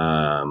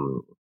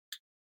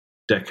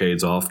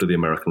decades after the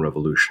American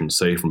Revolution,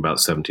 say from about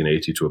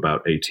 1780 to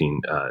about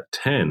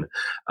 1810,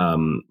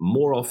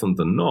 more often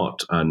than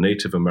not,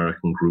 Native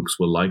American groups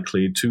were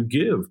likely to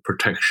give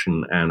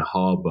protection and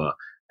harbor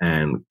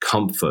and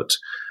comfort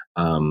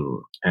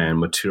and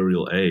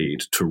material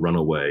aid to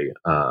runaway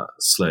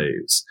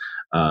slaves.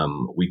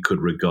 We could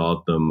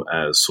regard them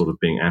as sort of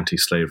being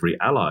anti-slavery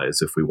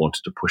allies if we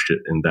wanted to push it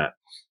in that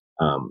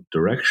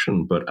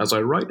direction. But as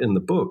I write in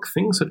the book,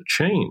 things had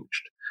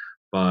changed.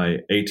 By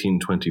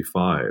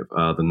 1825,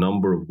 the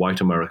number of white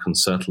American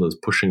settlers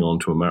pushing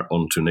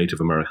onto Native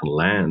American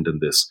land in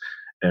this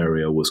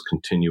area was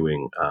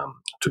continuing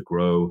to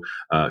grow.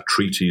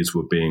 Treaties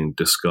were being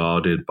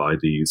discarded by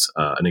these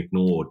and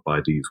ignored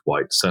by these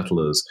white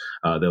settlers.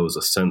 There was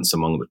a sense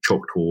among the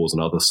Choctaws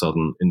and other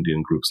southern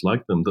Indian groups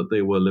like them that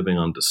they were living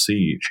under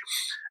siege.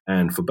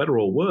 And for better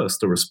or worse,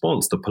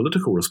 the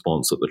political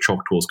response that the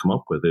Choctaws come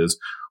up with is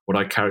what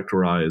I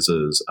characterize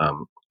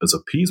as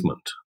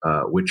appeasement,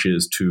 which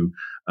is to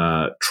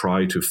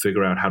try to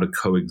figure out how to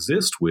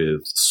coexist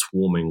with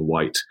swarming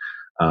white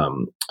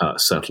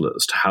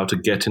settlers, to how to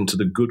get into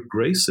the good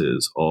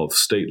graces of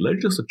state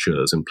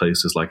legislatures in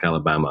places like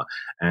Alabama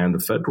and the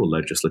federal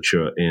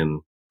legislature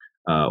in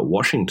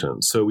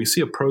Washington. So we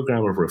see a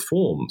program of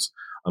reforms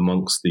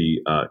amongst the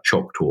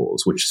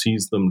Choctaws, which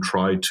sees them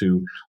try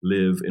to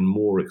live in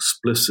more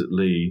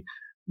explicitly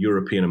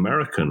European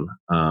American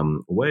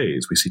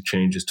ways. We see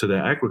changes to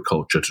their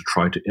agriculture to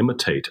try to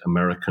imitate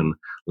American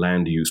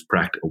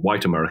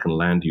white American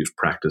land use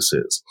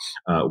practices.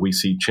 We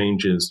see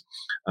changes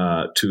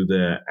to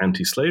their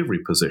anti-slavery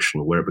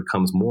position, where it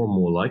becomes more and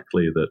more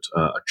likely that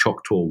a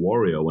Choctaw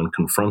warrior, when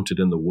confronted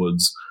in the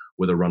woods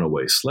with a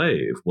runaway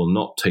slave, will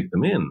not take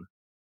them in,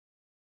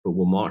 but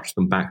will march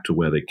them back to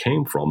where they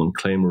came from and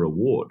claim a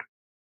reward.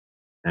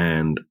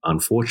 And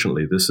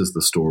unfortunately, this is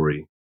the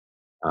story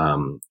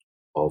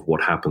of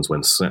what happens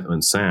when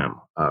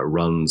Sam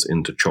runs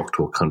into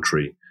Choctaw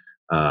country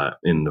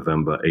in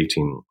November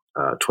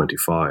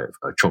 1825.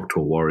 A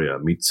Choctaw warrior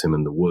meets him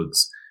in the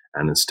woods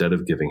and, instead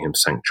of giving him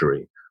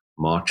sanctuary,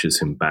 marches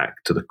him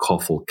back to the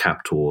coffle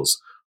captors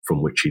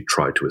from which he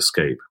tried to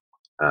escape.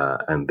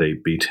 And they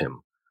beat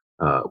him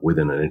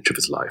within an inch of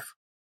his life.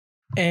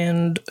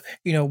 And,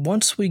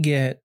 once we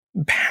get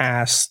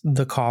past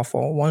the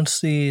coffle, once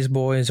these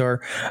boys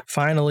are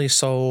finally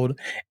sold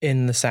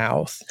in the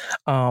South,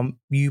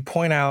 you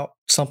point out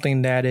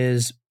something that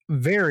is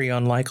very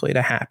unlikely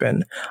to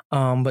happen,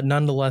 but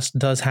nonetheless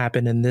does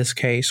happen in this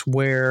case,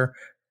 where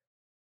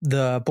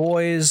the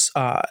boys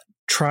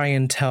try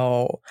and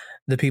tell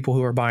the people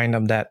who are buying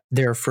them that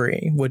they're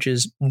free, which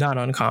is not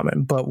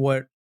uncommon. But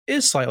what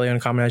is slightly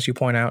uncommon, as you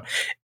point out,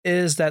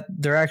 is that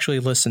they're actually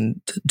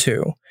listened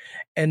to.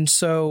 And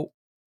so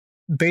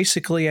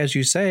basically, as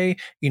you say,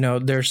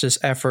 there's this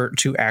effort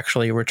to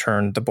actually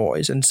return the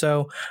boys. And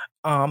so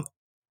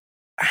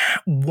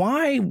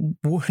why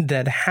would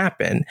that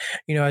happen?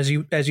 As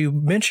you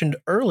mentioned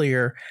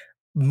earlier,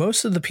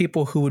 most of the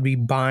people who would be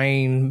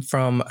buying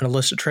from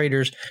illicit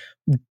traders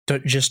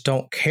just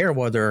don't care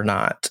whether or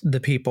not the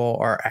people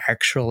are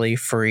actually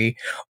free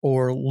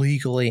or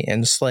legally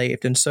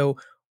enslaved. And so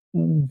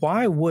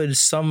why would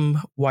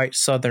some white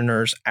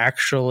Southerners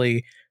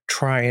actually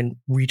try and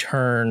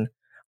return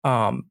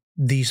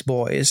these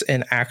boys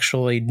and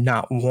actually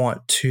not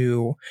want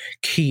to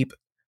keep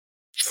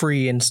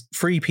free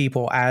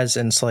people as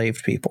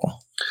enslaved people?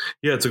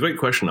 Yeah, it's a great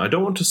question. I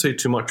don't want to say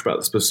too much about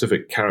the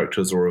specific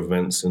characters or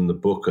events in the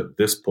book at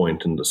this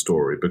point in the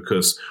story,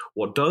 because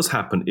what does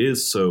happen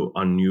is so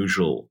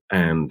unusual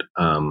and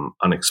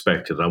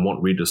unexpected. I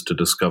want readers to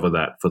discover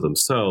that for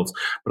themselves.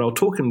 But I'll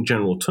talk in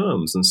general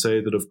terms and say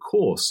that, of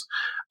course,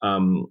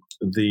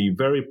 the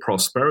very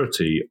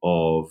prosperity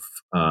of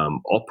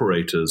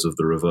operators of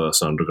the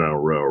reverse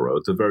Underground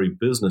Railroad, the very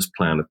business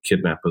plan of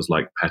kidnappers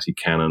like Patty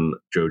Cannon,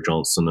 Joe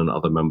Johnson, and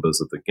other members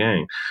of the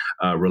gang,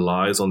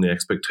 relies on the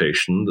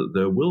expectation that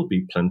there will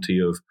be plenty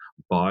of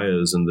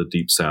buyers in the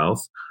Deep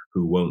South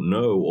who won't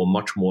know or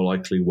much more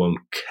likely won't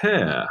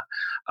care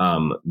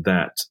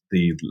that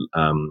the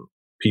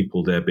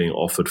people they're being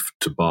offered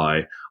to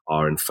buy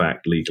are in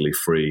fact legally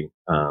free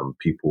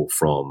people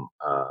from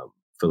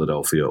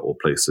Philadelphia or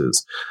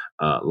places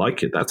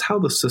like it. That's how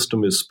the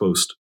system is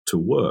supposed to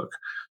work.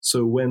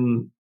 So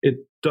when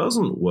it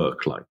doesn't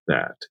work like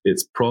that,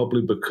 it's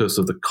probably because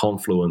of the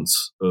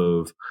confluence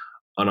of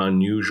an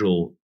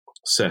unusual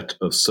set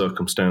of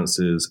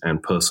circumstances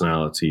and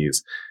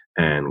personalities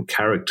and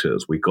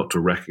characters. We got to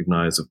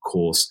recognize, of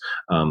course,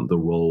 the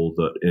role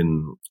that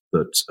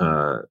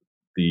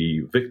the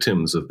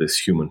victims of this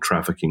human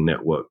trafficking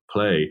network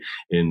play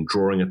in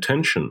drawing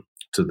attention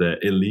to their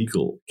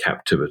illegal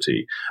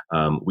captivity.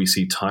 We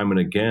see time and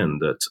again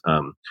that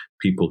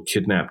people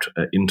kidnapped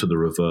into the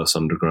reverse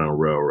Underground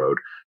Railroad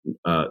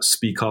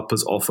speak up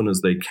as often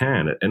as they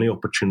can at any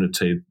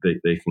opportunity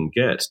they can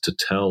get to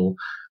tell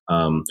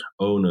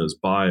owners,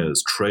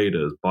 buyers,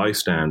 traders,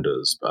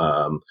 bystanders,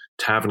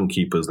 tavern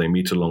keepers they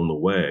meet along the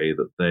way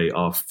that they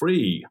are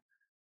free,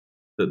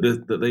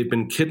 that they've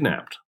been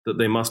kidnapped, that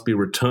they must be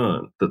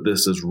returned, that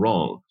this is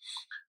wrong.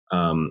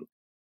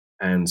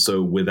 And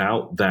so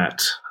without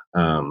that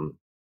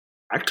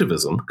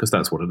activism, because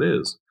that's what it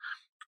is,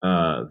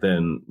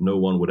 then no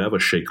one would ever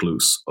shake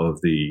loose of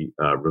the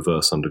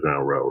reverse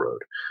Underground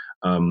Railroad.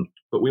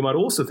 But we might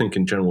also think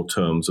in general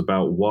terms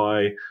about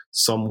why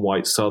some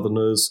white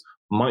Southerners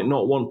might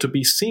not want to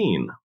be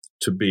seen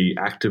to be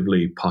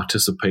actively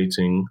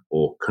participating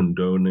or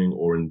condoning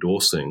or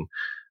endorsing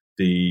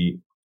the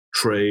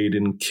trade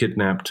in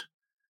kidnapped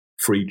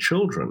free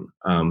children.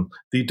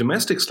 The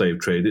domestic slave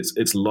trade,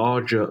 its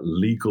larger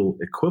legal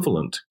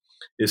equivalent,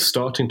 is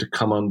starting to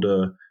come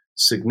under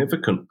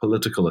significant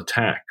political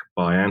attack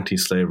by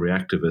anti-slavery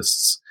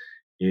activists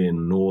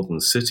in northern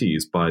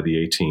cities by the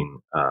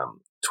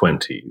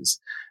 1820s.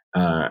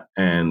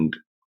 And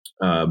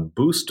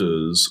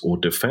boosters or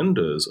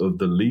defenders of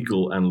the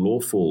legal and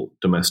lawful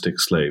domestic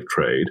slave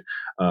trade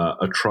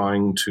are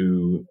trying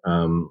to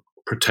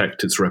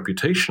protect its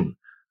reputation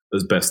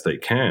as best they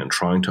can,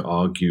 trying to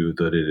argue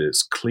that it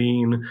is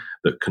clean,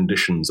 that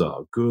conditions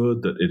are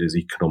good, that it is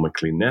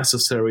economically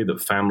necessary,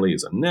 that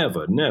families are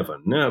never, never,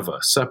 never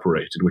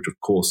separated, which of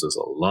course is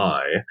a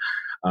lie.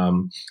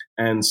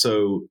 And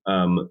so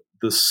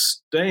the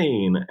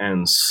stain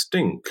and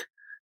stink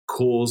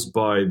caused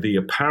by the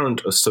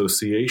apparent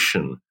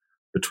association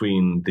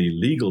between the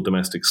legal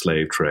domestic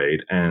slave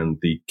trade and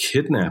the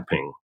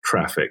kidnapping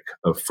traffic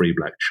of free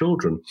black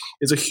children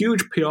is a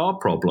huge PR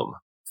problem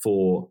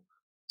for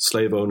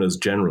slave owners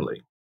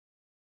generally.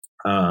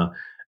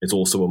 It's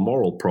also a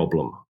moral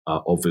problem,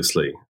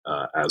 obviously,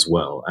 as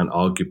well. And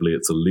arguably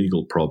it's a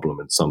legal problem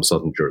in some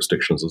southern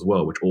jurisdictions as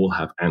well, which all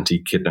have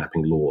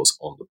anti-kidnapping laws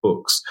on the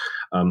books.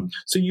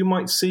 So you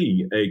might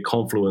see a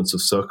confluence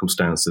of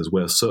circumstances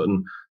where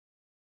certain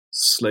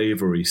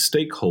slavery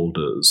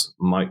stakeholders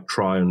might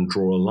try and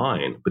draw a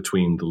line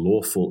between the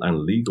lawful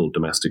and legal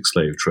domestic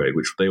slave trade,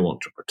 which they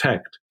want to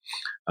protect,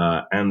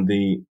 and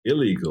the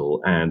illegal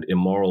and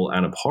immoral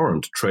and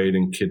abhorrent trade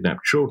in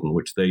kidnapped children,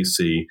 which they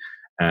see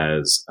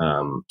as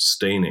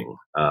staining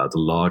the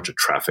larger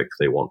traffic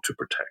they want to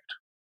protect.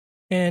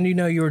 And,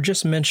 you were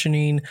just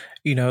mentioning,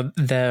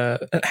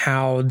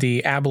 how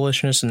the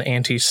abolitionist and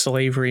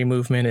anti-slavery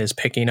movement is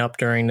picking up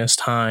during this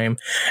time,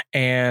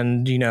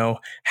 and,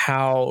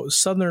 how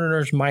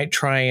Southerners might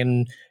try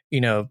and,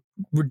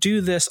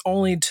 do this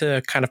only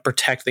to kind of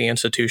protect the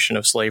institution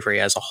of slavery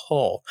as a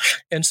whole.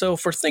 And so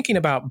if we're thinking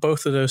about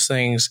both of those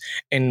things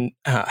and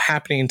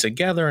happening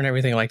together and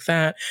everything like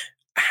that,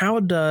 how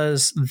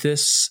does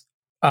this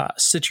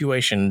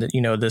situation,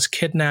 this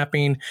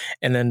kidnapping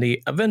and then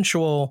the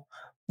eventual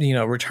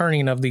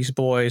returning of these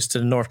boys to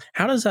the North,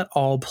 how does that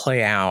all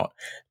play out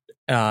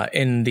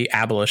in the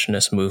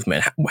abolitionist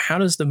movement? How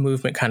does the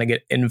movement kind of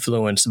get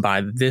influenced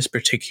by this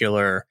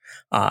particular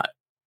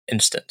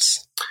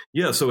instance?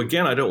 Yeah, so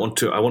again, I want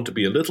to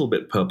be a little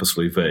bit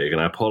purposefully vague,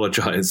 and I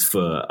apologize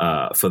for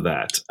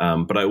that.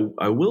 But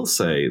I will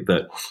say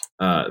that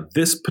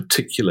this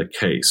particular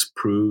case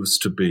proves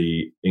to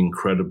be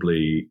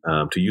incredibly,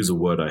 to use a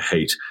word I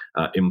hate,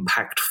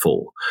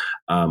 impactful.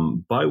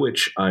 By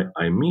which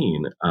I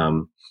mean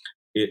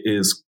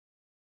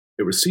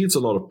it receives a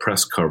lot of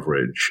press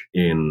coverage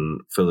in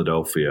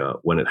Philadelphia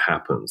when it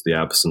happens, the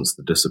absence,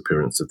 the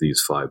disappearance of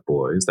these 5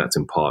 boys. That's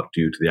in part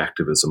due to the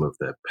activism of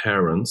their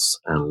parents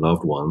and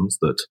loved ones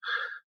that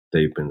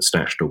they've been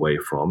snatched away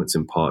from. It's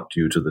in part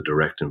due to the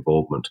direct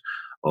involvement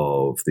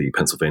of the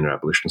Pennsylvania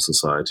Abolition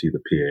Society,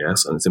 the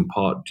PAS, and it's in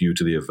part due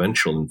to the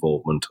eventual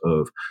involvement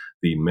of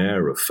the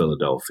mayor of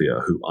Philadelphia,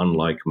 who,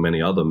 unlike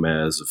many other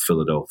mayors of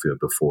Philadelphia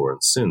before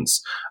and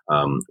since,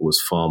 was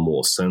far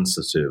more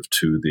sensitive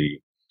to the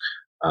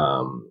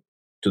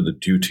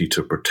duty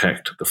to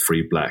protect the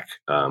free black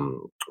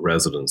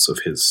residents of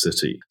his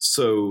city.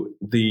 So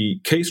the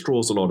case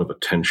draws a lot of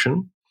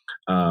attention,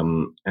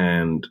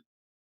 and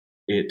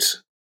it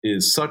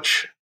is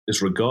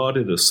is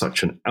regarded as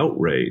such an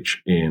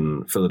outrage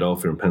in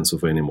Philadelphia and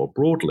Pennsylvania more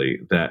broadly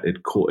that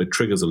it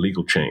triggers a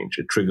legal change.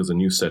 It triggers a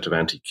new set of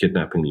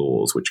anti-kidnapping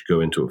laws, which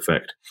go into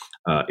effect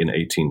in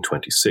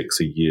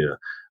 1826, a year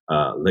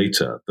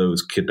later.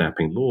 Those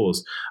kidnapping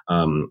laws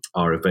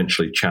are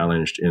eventually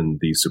challenged in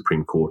the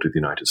Supreme Court of the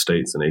United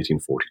States in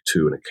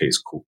 1842 in a case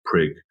called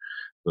Prigg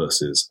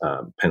versus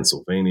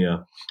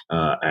Pennsylvania.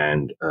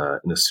 And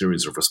in a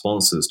series of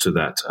responses to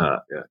that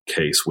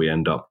case, we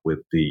end up with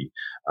the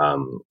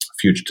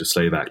Fugitive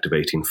Slave Act of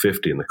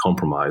 1850 and the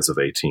Compromise of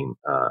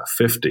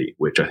 1850,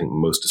 which I think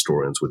most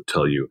historians would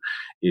tell you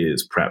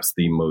is perhaps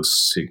the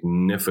most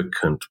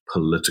significant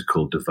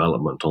political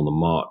development on the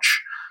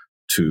march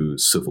to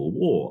civil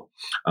war.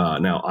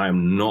 Now, I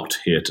am not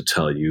here to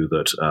tell you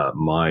that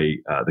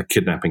the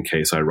kidnapping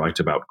case I write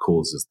about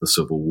causes the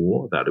Civil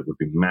War. That it would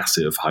be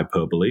massive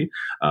hyperbole.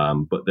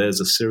 But there's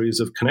a series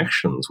of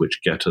connections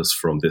which get us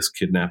from this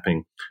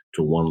kidnapping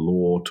to one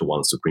law, to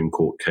one Supreme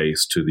Court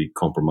case, to the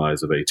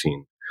Compromise of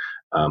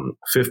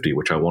 1850,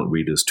 which I want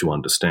readers to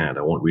understand.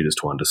 I want readers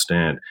to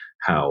understand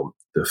how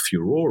the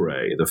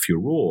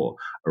furor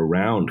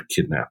around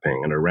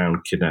kidnapping and around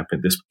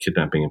this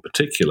kidnapping in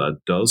particular,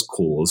 does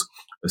cause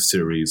a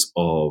series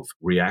of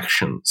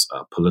reactions,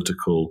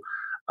 political,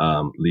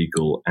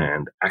 legal,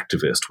 and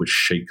activist, which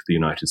shake the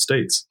United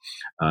States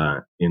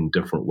in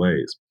different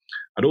ways.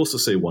 I'd also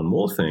say one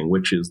more thing,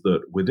 which is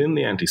that within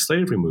the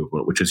anti-slavery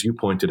movement, which, as you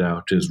pointed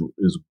out, is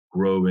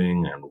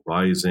growing and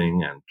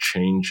rising and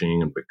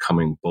changing and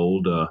becoming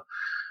bolder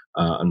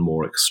and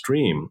more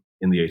extreme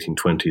in the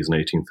 1820s and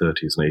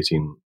 1830s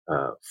and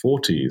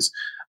 1840s,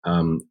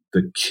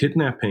 the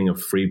kidnapping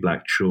of free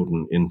Black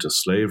children into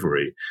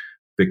slavery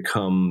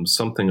becomes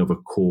something of a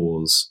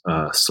cause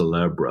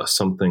célèbre,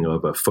 something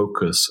of a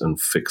focus and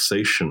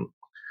fixation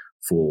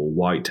for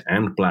white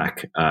and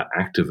Black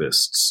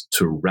activists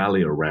to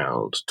rally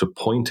around, to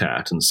point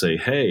at and say,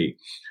 hey,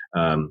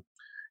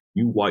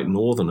 you white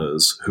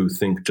Northerners who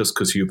think just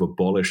because you've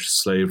abolished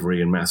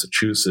slavery in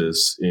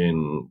Massachusetts,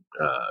 in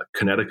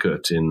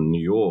Connecticut, in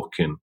New York,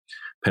 in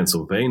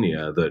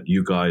Pennsylvania, that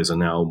you guys are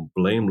now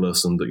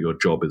blameless and that your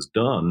job is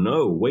done.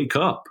 No, wake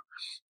up.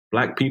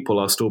 Black people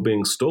are still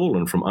being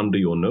stolen from under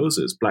your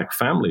noses. Black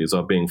families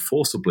are being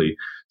forcibly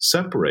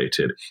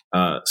separated.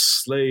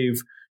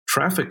 Slave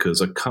traffickers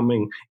are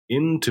coming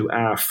into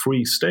our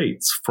free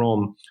states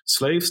from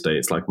slave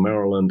states like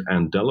Maryland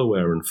and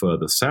Delaware and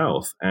further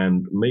south,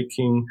 and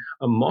making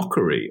a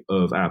mockery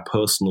of our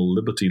personal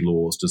liberty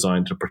laws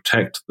designed to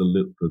protect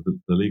the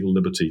legal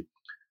liberty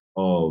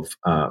of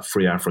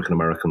free African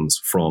Americans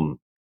from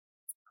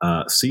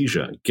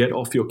seizure. Get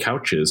off your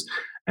couches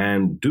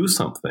and do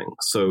something.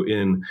 So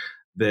in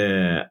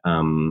their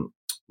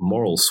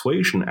moral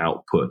suasion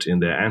output, in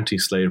their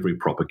anti-slavery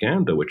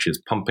propaganda, which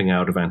is pumping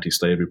out of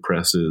anti-slavery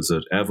presses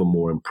at ever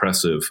more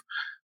impressive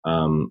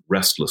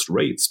restless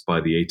rates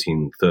by the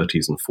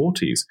 1830s and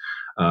 40s,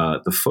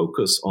 the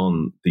focus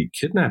on the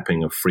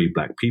kidnapping of free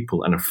Black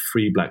people and of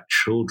free Black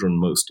children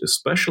most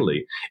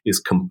especially is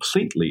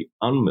completely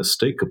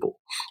unmistakable.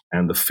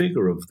 And the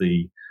figure of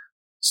the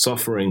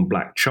suffering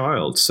Black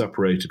child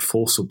separated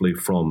forcibly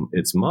from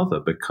its mother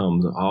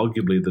becomes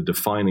arguably the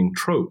defining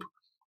trope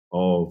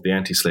of the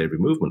anti-slavery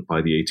movement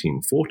by the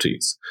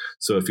 1840s.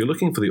 So if you're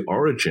looking for the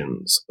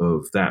origins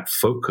of that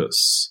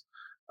focus,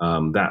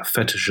 that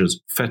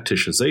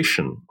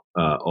fetishization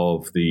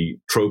of the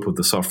trope of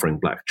the suffering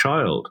Black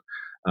child,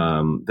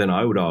 then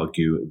I would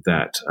argue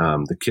that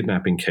the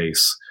kidnapping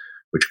case,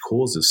 which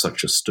causes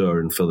such a stir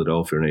in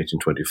Philadelphia in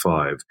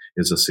 1825,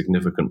 is a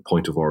significant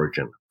point of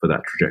origin for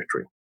that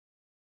trajectory.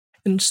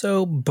 And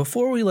so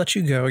before we let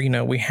you go,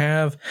 we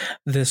have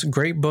this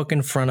great book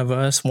in front of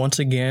us. Once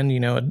again,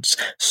 it's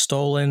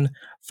Stolen: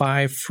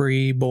 5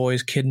 Free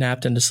Boys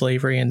Kidnapped into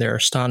Slavery and Their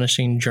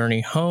Astonishing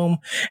Journey Home.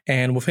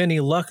 And with any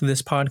luck,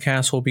 this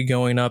podcast will be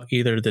going up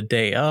either the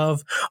day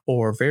of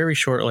or very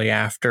shortly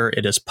after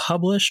it is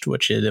published,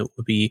 which it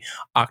will be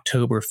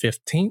October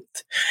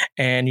 15th.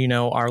 And,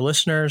 our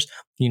listeners,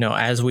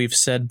 as we've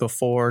said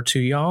before to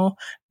y'all,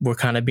 we're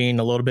kind of being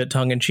a little bit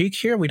tongue in cheek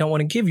here. We don't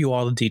want to give you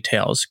all the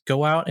details.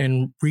 Go out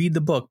and read the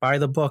book, buy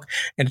the book.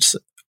 And it's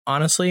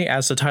honestly,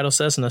 as the title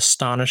says, an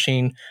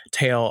astonishing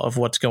tale of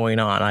what's going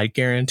on. I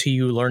guarantee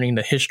you learning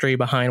the history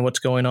behind what's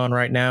going on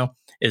right now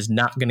is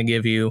not going to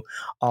give you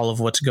all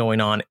of what's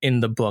going on in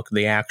the book,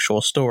 the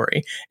actual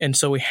story. And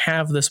so we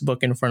have this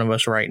book in front of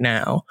us right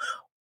now.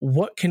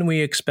 What can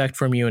we expect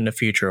from you in the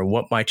future?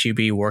 What might you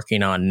be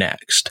working on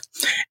next?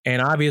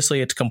 And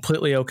obviously, it's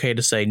completely okay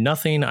to say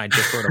nothing. I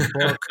just wrote a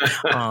book.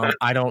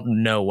 I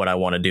don't know what I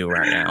want to do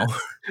right now.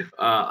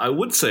 I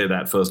would say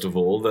that, first of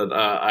all, that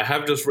I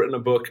have just written a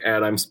book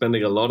and I'm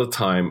spending a lot of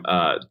time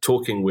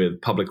talking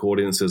with public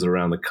audiences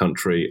around the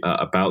country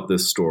about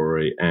this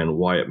story and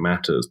why it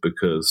matters,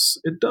 because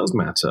it does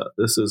matter.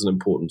 This is an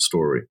important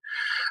story.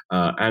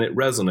 And it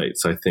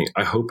resonates, I think.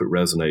 I hope it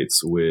resonates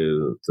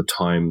with the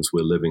times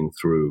we're living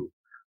through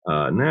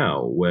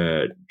now,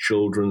 where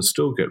children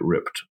still get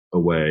ripped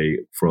away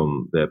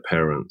from their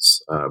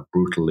parents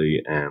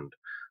brutally and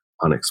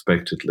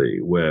unexpectedly,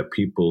 where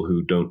people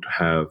who don't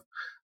have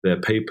their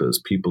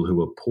papers, people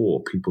who are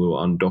poor, people who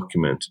are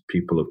undocumented,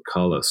 people of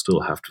color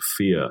still have to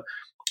fear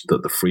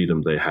that the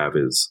freedom they have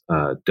is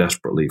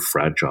desperately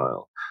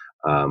fragile.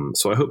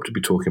 So I hope to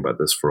be talking about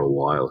this for a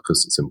while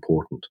because it's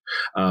important.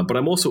 But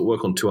I'm also at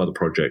work on two other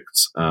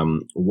projects.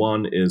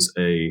 One is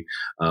a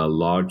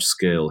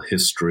large-scale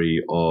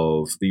history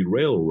of the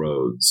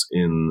railroads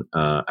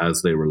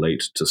as they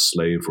relate to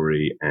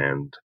slavery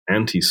and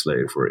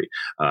anti-slavery,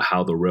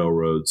 how the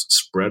railroads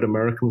spread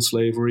American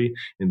slavery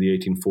in the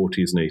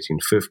 1840s and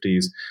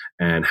 1850s,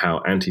 and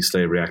how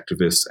anti-slavery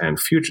activists and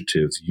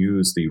fugitives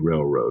use the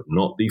railroad,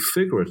 not the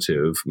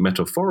figurative,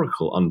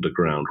 metaphorical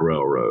Underground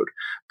Railroad,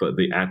 but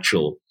the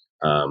actual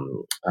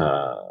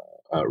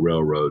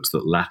railroads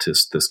that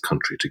latticed this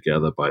country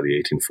together by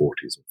the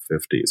 1840s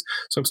and 50s.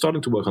 So I'm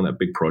starting to work on that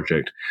big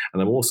project,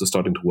 and I'm also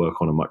starting to work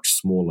on a much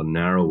smaller,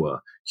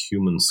 narrower,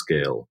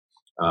 human-scale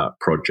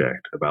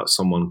project about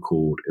someone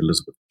called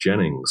Elizabeth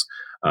Jennings,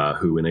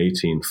 who in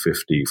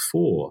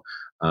 1854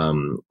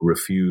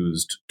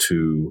 refused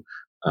to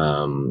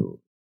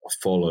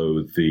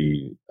follow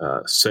the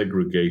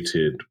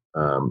segregated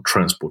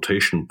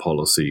transportation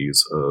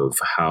policies of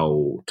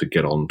how to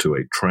get onto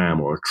a tram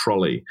or a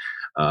trolley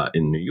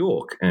in New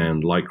York.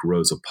 And like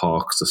Rosa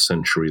Parks a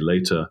century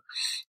later,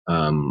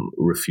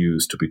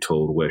 refused to be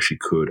told where she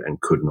could and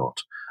could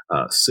not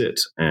sit.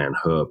 And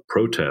her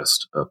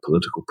protest, a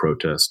political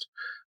protest,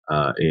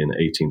 in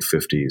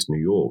 1850s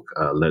New York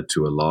led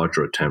to a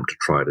larger attempt to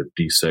try to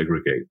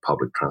desegregate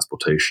public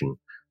transportation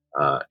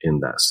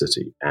in that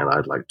city. And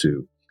I'd like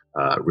to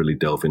really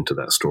delve into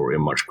that story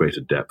in much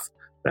greater depth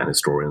than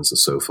historians have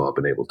so far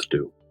been able to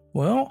do.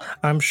 Well,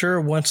 I'm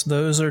sure once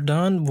those are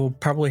done, we'll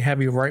probably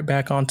have you right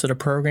back onto the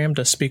program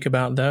to speak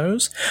about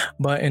those.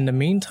 But in the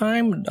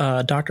meantime,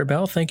 Dr.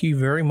 Bell, thank you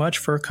very much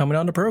for coming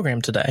on the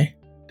program today.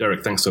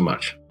 Derek, thanks so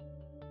much.